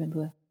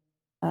remember,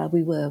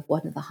 we were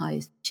one of the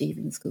highest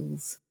achieving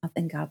schools. I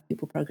think our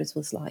pupil progress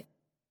was like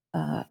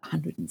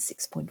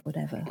 106 point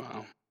whatever.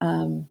 Wow.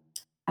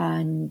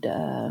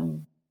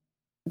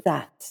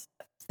 That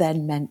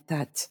then meant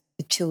that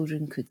the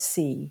children could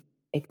see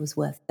it was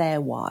worth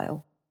their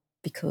while,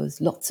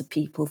 because lots of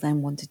people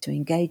then wanted to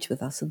engage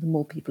with us, and the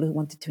more people who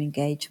wanted to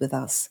engage with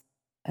us,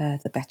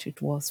 the better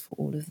it was for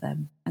all of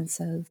them. And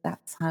so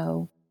that's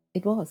how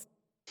it was.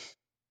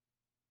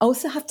 I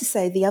also have to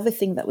say the other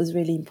thing that was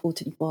really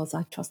important was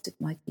I trusted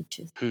my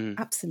teachers,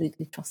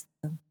 absolutely trusted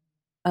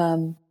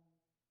them.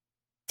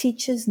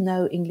 Teachers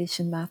know English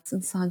and maths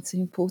and science are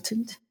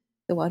important,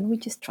 so why don't we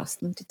just trust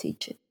them to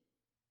teach it?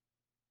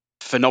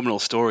 Phenomenal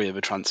story of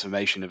a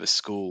transformation of a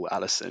school,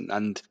 Alison.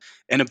 And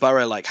in a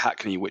borough like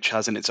Hackney, which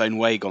has in its own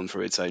way gone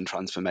through its own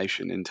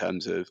transformation in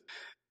terms of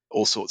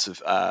all sorts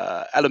of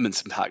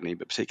elements of Hackney,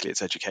 but particularly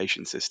its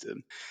education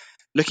system.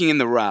 Looking in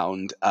the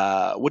round,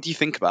 what do you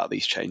think about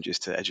these changes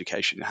to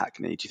education in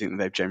Hackney? Do you think that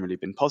they've generally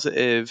been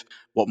positive?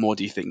 What more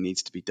do you think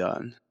needs to be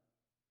done?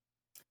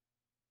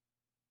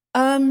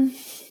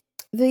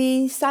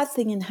 The sad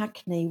thing in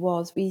Hackney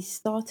was we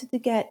started to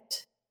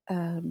get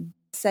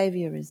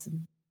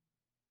saviorism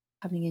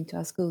coming into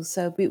our schools.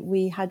 So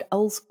we had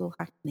old school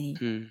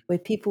Hackney, where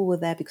people were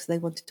there because they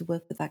wanted to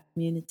work with that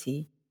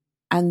community.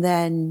 And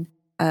then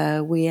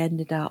we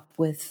ended up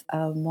with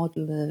a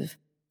model of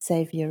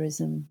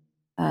saviorism,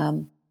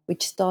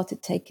 which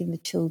started taking the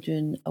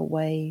children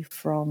away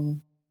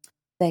from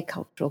their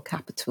cultural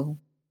capital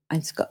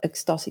and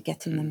started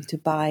getting them to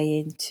buy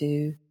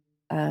into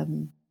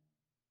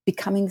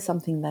becoming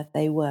something that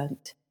they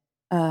weren't.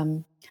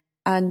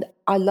 And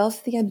I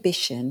love the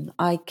ambition.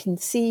 I can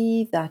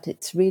see that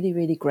it's really,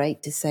 really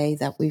great to say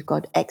that we've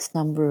got X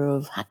number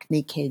of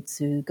Hackney kids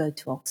who go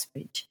to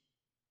Oxbridge.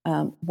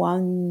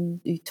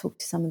 You talk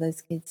to some of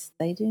those kids,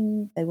 they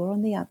were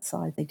on the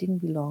outside, they didn't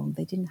belong,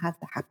 they didn't have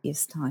the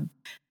happiest time.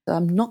 So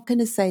I'm not going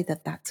to say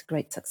that that's a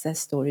great success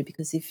story,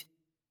 because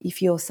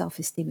if your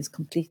self-esteem is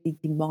completely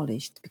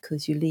demolished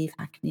because you leave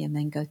Hackney and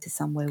then go to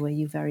somewhere where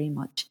you very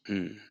much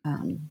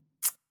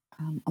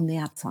on the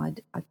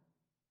outside,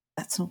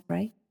 that's not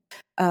great.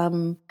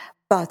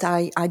 But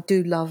I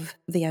do love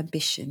the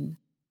ambition.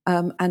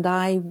 And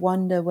I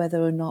wonder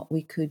whether or not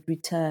we could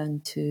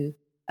return to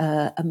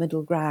a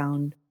middle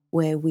ground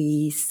where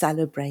we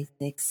celebrate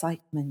the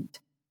excitement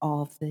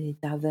of the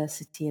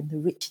diversity and the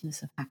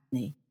richness of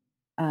Hackney,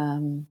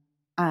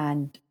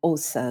 and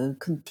also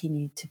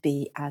continue to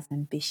be as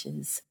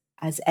ambitious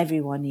as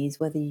everyone is,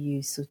 whether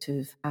you sort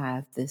of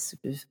have this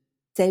sort of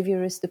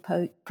saviourist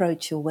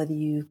approach, or whether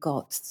you've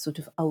got sort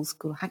of old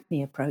school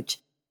Hackney approach,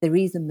 there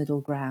is a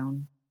middle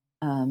ground.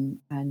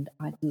 And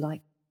I'd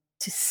like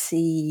to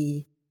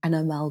see an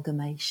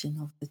amalgamation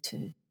of the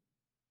two.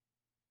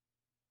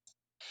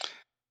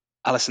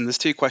 Alison, there's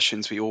two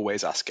questions we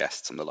always ask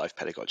guests on the Life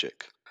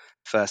Pedagogic.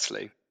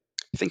 Firstly,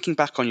 thinking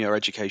back on your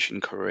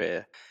education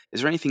career,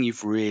 is there anything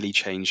you've really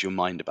changed your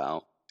mind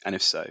about? And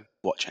if so,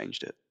 what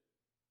changed it?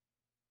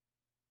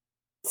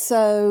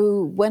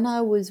 So when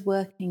I was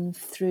working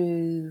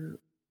through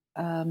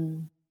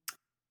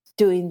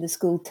doing the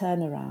school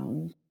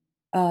turnaround,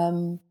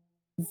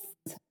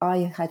 I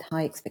had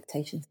high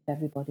expectations of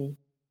everybody,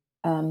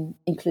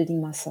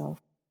 including myself.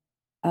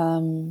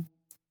 And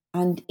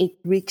it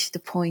reached a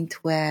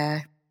point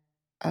where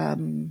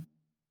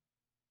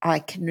I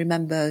can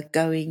remember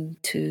going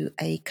to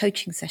a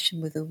coaching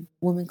session with a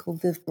woman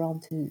called Viv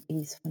Grant, who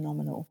is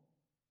phenomenal.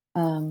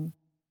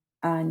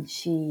 And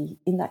she,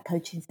 in that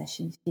coaching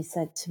session, she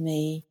said to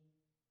me,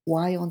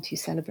 "Why aren't you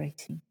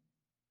celebrating?"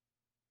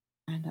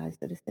 And I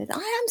sort of said,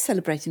 "I am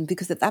celebrating,"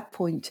 because at that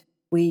point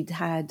we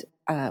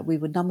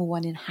were number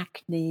one in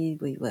Hackney.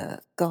 there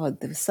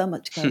was so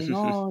much going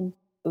on.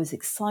 It was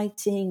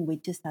exciting. We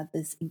just had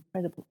this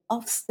incredible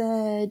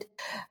Ofsted.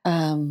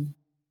 And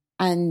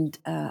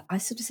I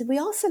sort of said, "We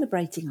are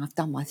celebrating. I've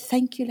done my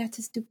thank you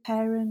letters to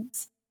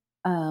parents.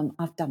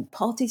 I've done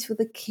parties for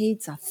the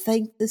kids. I've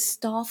thanked the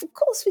staff. Of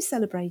course we're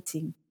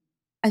celebrating."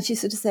 And she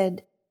sort of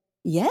said,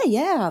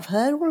 yeah, I've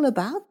heard all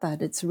about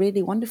that. It's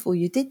really wonderful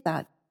you did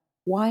that.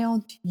 Why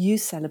aren't you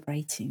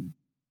celebrating?"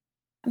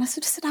 And I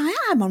sort of said, "I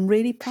am. I'm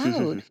really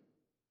proud."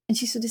 And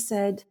she sort of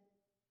said,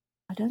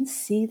 "I don't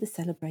see the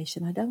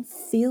celebration. I don't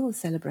feel the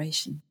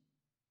celebration."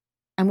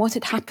 And what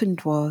had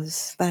happened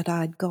was that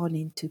I'd gone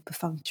into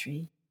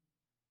perfunctory.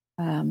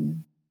 I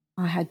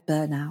had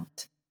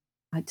burnout.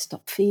 I'd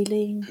stopped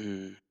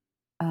feeling.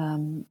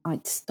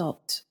 I'd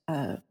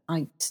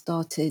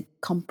started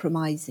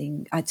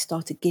compromising. I'd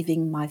started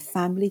giving my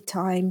family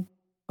time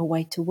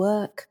away to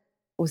work.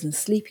 I wasn't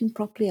sleeping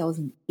properly. I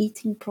wasn't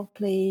eating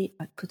properly.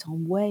 I'd put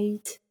on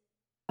weight.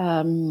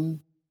 I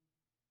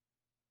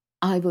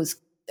was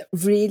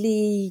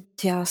really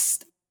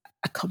just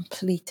a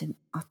complete and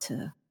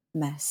utter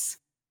mess.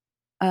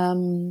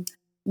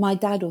 My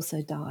dad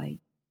also died.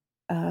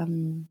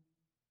 And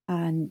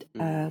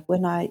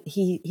when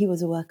he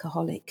was a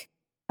workaholic,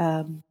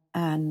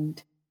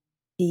 and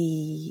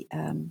he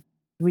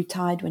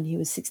retired when he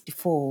was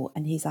 64,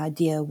 and his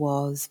idea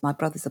was, my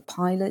brother's a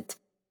pilot,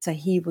 so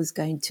he was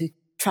going to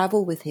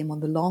travel with him on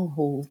the long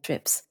haul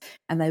trips,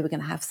 and they were going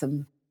to have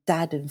some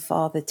dad and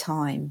father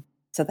time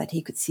so that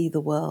he could see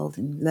the world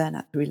and learn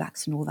how to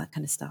relax and all that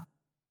kind of stuff.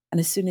 And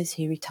as soon as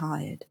he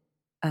retired,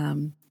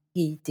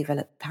 he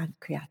developed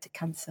pancreatic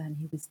cancer, and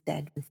he was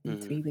dead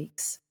within 3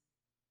 weeks.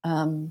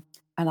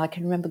 And I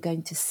can remember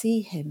going to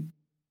see him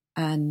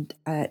and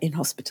in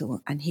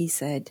hospital, and he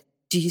said,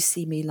 "Do you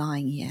see me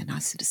lying here?" And I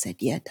sort of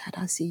said, "Yeah, Dad,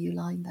 I see you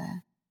lying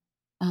there."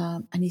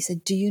 And he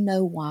said, "Do you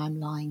know why I'm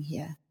lying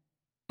here?"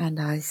 And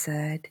I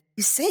said,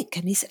 "You're sick."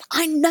 And he said,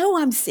 "I know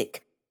I'm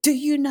sick. Do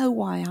you know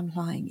why I'm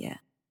lying here?"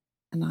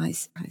 And I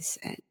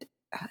said,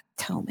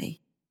 "Tell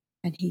me."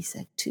 And he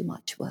said, "Too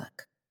much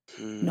work,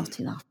 not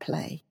enough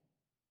play."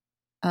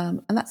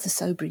 And that's a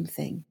sobering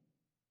thing,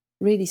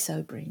 really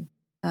sobering,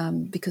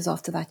 because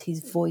after that, his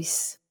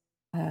voice,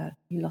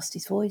 he lost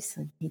his voice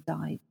and he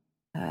died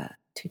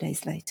 2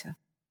 days later.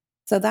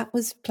 So that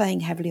was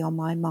playing heavily on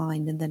my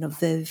mind. And then of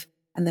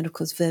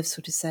course, Viv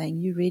sort of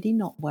saying, "You're really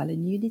not well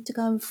and you need to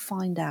go and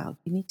find out.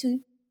 You need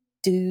to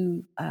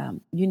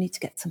you need to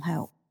get some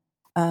help."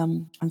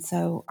 And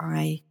so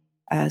I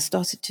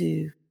started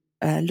to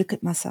look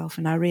at myself,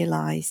 and I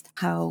realized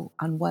how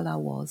unwell I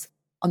was.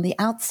 On the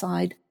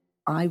outside,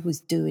 I was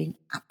doing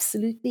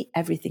absolutely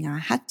everything I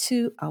had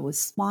to. I was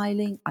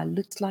smiling. I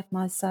looked like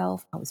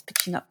myself. I was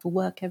pitching up for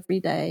work every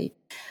day.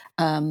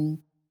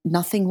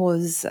 Nothing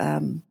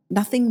wasn't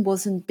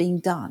being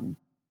done.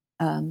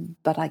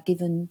 But I'd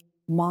given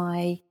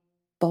my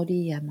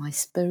body and my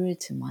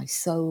spirit and my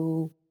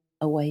soul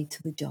away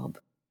to the job.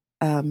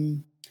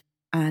 And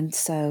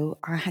so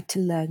I had to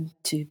learn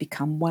to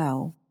become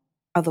well.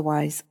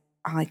 Otherwise,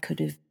 I could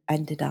have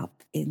ended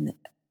up in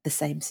the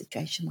same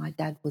situation my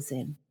dad was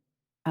in.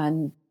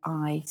 And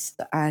I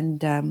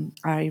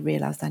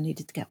realised I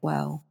needed to get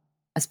well.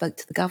 I spoke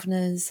to the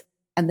governors,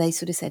 and they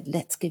sort of said,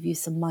 "Let's give you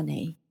some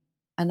money."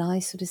 And I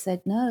sort of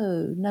said,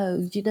 no,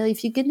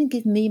 if you're going to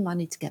give me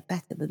money to get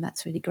better, then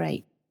that's really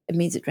great. It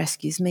means it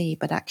rescues me.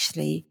 But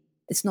actually,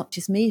 it's not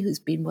just me who's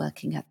been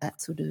working at that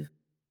sort of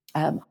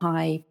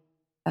high,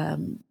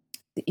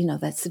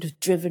 that sort of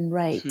driven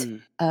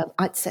rate.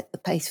 I'd set the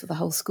pace for the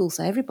whole school.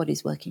 So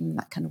everybody's working in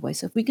that kind of way.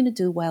 So if we're going to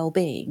do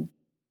well-being,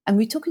 and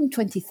we're talking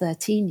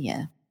 2013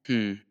 here,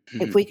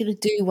 if we're going to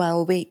do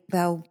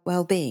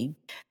well-being,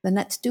 then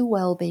let's do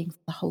well-being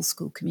for the whole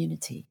school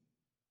community.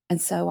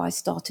 And so I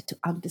started to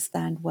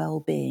understand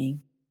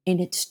well-being in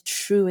its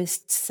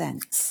truest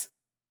sense.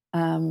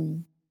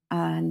 And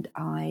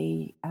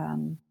I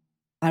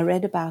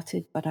read about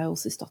it, but I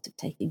also started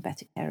taking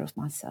better care of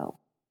myself.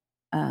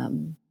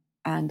 And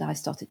I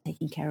started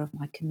taking care of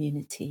my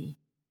community.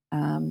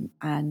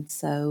 And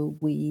so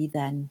we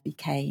then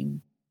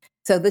became,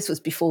 so this was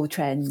before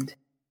Trend.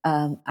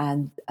 I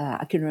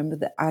can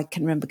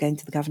remember going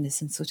to the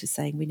governors and sort of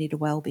saying, we need a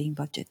wellbeing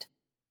budget.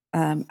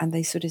 And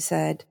they sort of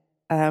said,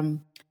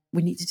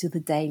 we need to do the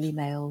Daily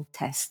Mail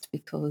test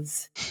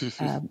because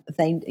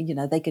they're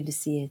going to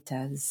see it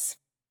as,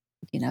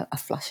 a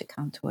flush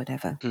account or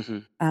whatever.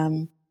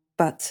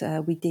 But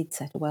we did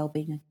set a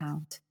wellbeing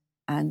account.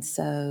 And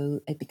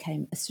so it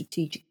became a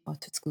strategic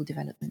part of school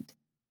development.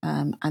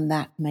 And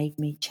that made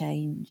me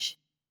change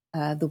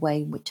the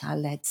way in which I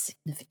led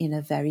in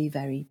a very,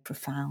 very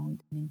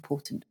profound and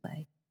important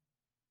way.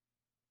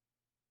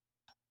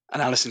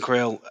 And Alison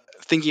Kriel,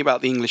 thinking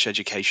about the English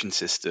education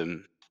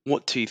system,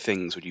 what 2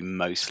 things would you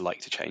most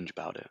like to change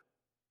about it?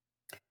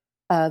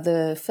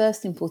 The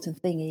first important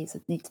thing is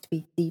it needs to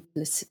be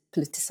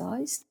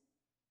depoliticised.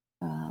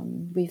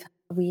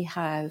 We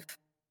have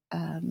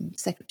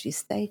Secretary of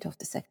State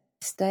after Secretary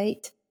of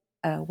State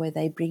where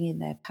they bring in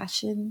their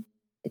passion.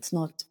 It's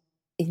not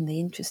in the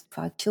interest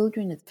of our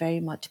children. It's very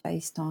much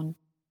based on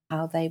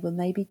how they will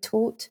maybe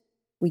taught.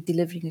 We're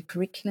delivering a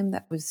curriculum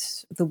that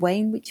was the way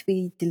in which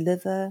we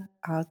deliver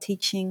our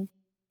teaching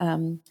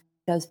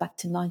goes back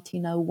to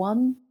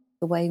 1901.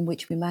 The way in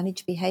which we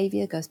manage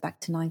behaviour goes back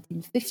to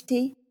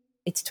 1950.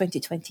 It's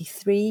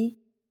 2023.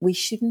 We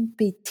shouldn't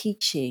be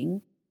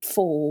teaching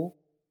for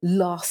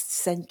last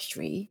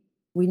century.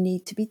 We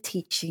need to be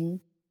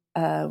teaching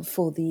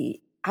for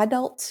the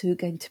adults who are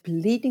going to be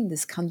leading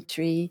this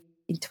country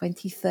in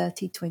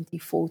 2030,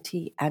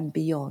 2040 and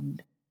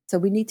beyond. So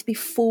we need to be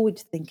forward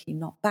thinking,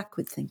 not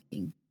backward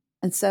thinking.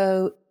 And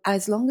so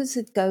as long as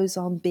it goes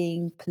on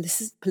being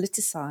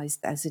politicized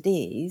as it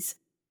is,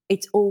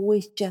 it's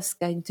always just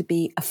going to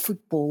be a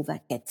football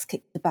that gets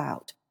kicked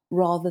about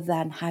rather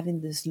than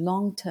having this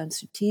long-term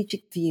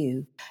strategic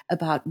view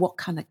about what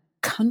kind of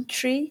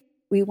country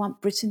we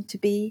want Britain to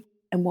be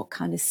and what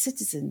kind of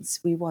citizens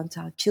we want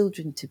our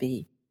children to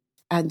be.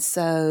 And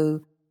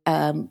so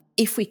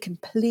if we can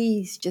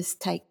please just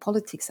take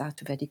politics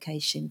out of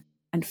education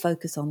and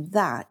focus on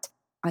that,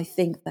 I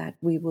think that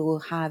we will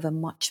have a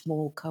much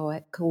more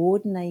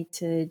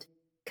coordinated,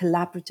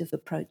 collaborative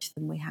approach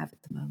than we have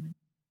at the moment.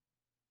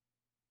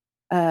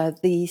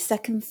 The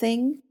second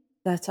thing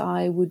that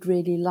I would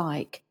really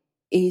like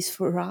is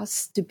for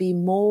us to be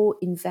more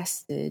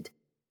invested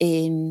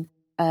in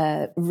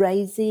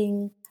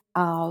raising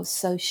our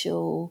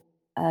social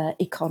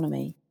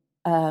economy.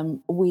 At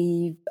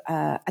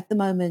the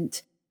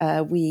moment,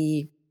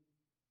 we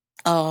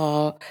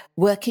are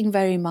working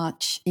very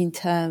much in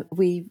terms,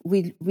 we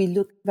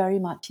look very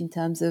much in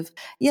terms of,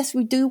 yes,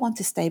 we do want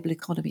a stable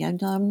economy.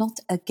 And I'm not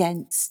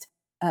against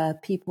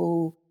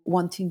people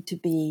wanting to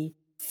be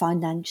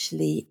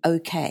financially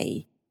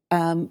okay.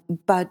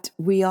 But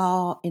we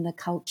are in a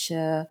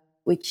culture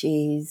which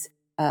is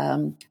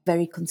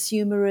very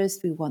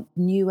consumerist. We want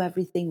new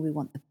everything. We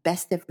want the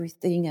best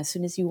everything. As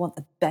soon as you want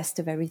the best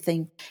of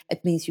everything,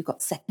 it means you've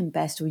got second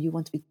best or you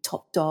want to be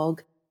top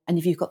dog. And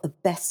if you've got the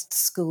best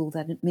school,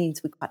 then it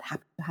means we're quite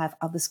happy to have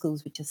other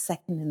schools which are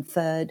second and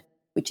third,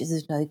 which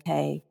isn't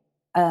okay.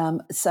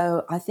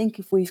 So I think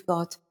if we've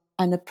got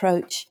an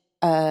approach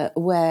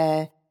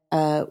where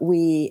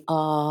we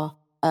are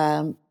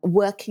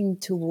working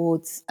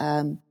towards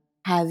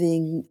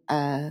having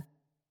where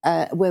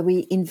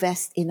we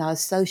invest in our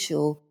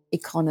social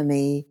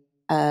economy,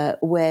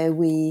 where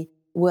we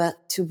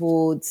work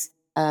towards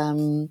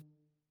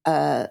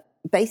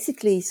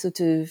basically sort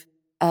of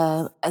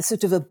a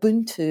sort of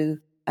Ubuntu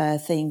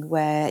thing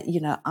where,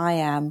 I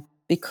am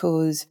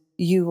because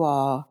you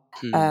are.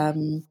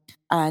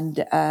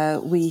 And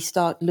we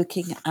start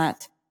looking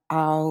at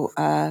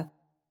our,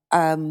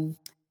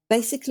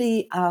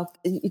 basically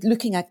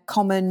looking at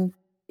common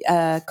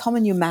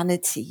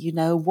humanity,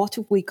 what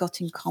have we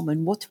got in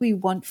common? What do we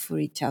want for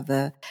each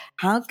other?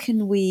 How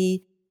can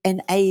we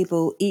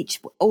enable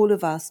all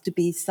of us to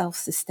be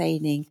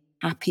self-sustaining,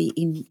 happy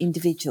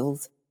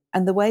individuals?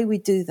 And the way we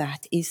do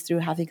that is through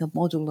having a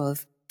model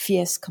of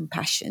fierce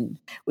compassion,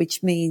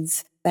 which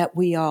means that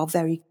we are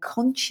very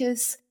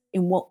conscious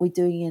in what we're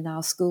doing in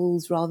our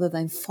schools rather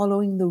than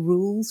following the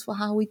rules for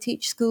how we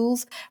teach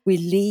schools. We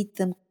lead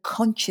them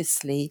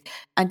consciously.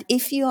 And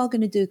if you are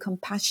going to do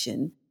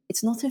compassion,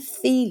 it's not a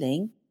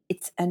feeling,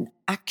 it's an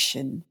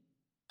action.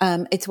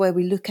 It's where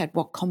we look at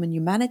what common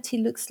humanity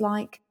looks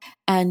like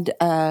and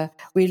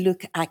we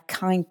look at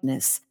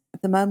kindness.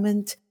 At the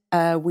moment,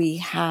 we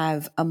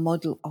have a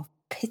model of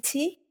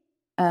pity,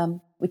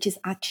 which is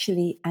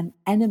actually an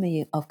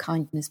enemy of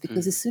kindness,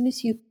 because as soon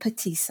as you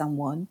pity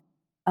someone,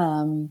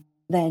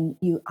 then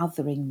you're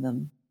othering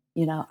them.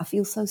 I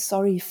feel so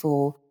sorry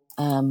for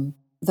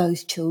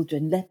those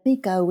children. Let me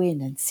go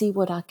in and see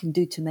what I can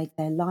do to make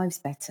their lives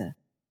better.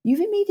 You've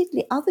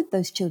immediately othered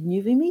those children.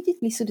 You've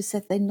immediately sort of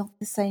said they're not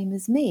the same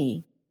as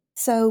me.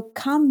 So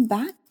come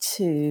back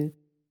to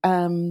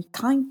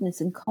kindness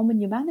and common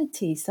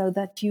humanity so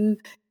that you're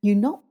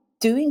not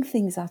doing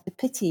things out of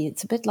pity.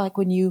 It's a bit like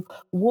when you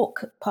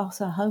walk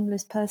past a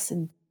homeless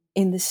person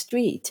in the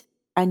street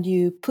and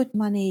you put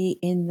money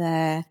in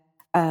their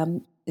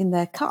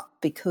cup,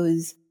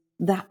 because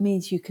that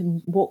means you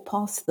can walk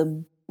past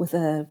them with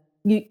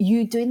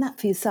you doing that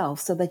for yourself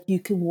so that you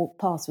can walk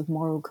past with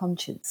moral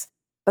conscience.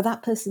 But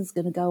that person's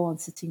going to go on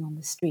sitting on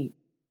the street.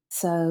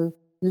 So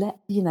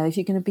if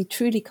you're going to be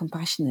truly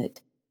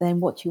compassionate,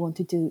 then what you want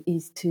to do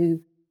is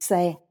to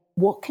say,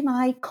 what can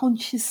I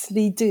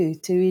consciously do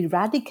to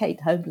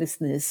eradicate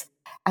homelessness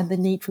and the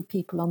need for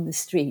people on the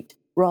street,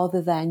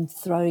 rather than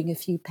throwing a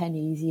few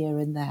pennies here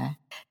and there.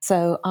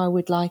 So I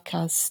would like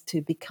us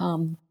to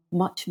become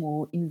much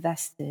more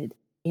invested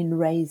in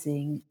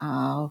raising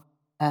our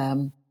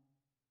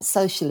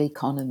social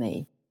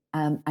economy,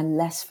 and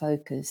less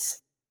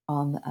focus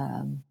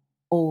on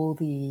all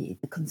the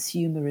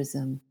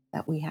consumerism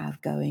that we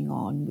have going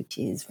on, which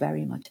is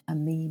very much a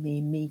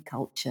me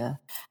culture,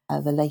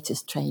 the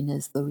latest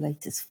trainers, the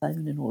latest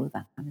phone and all of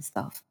that kind of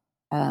stuff,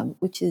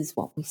 which is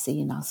what we see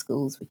in our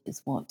schools, which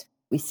is what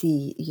we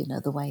see,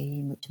 the way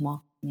in which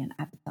marketing and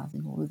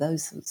advertising, all of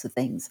those sorts of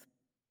things,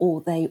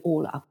 they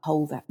all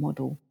uphold that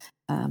model,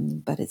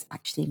 but it's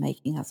actually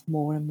making us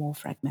more and more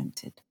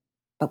fragmented.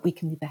 But we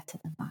can be better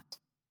than that.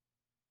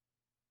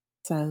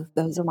 So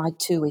those are my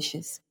 2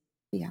 wishes.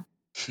 Yeah.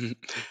 An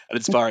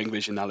inspiring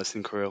vision,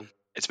 Alison Kriel.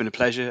 It's been a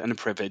pleasure and a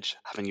privilege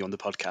having you on the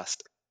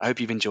podcast. I hope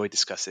you've enjoyed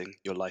discussing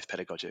your life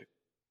pedagogic.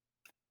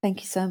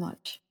 Thank you so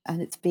much.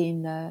 And it's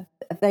been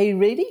very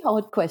really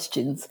hard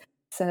questions.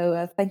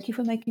 So thank you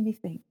for making me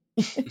think.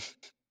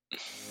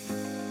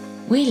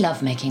 We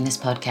love making this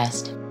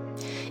podcast.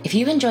 If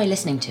you enjoy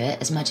listening to it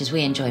as much as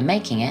we enjoy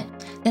making it,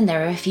 then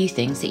there are a few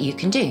things that you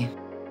can do.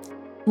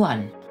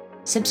 1.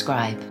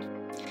 Subscribe.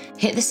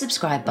 Hit the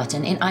subscribe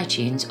button in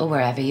iTunes or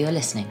wherever you are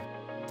listening.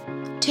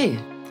 2.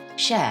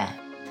 Share.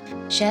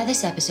 Share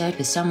this episode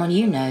with someone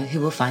you know who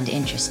will find it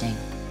interesting.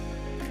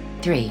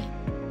 3.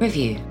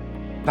 Review.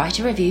 Write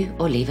a review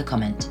or leave a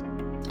comment.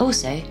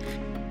 Also,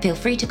 feel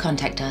free to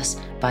contact us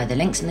via the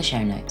links in the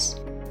show notes.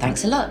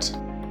 Thanks a lot.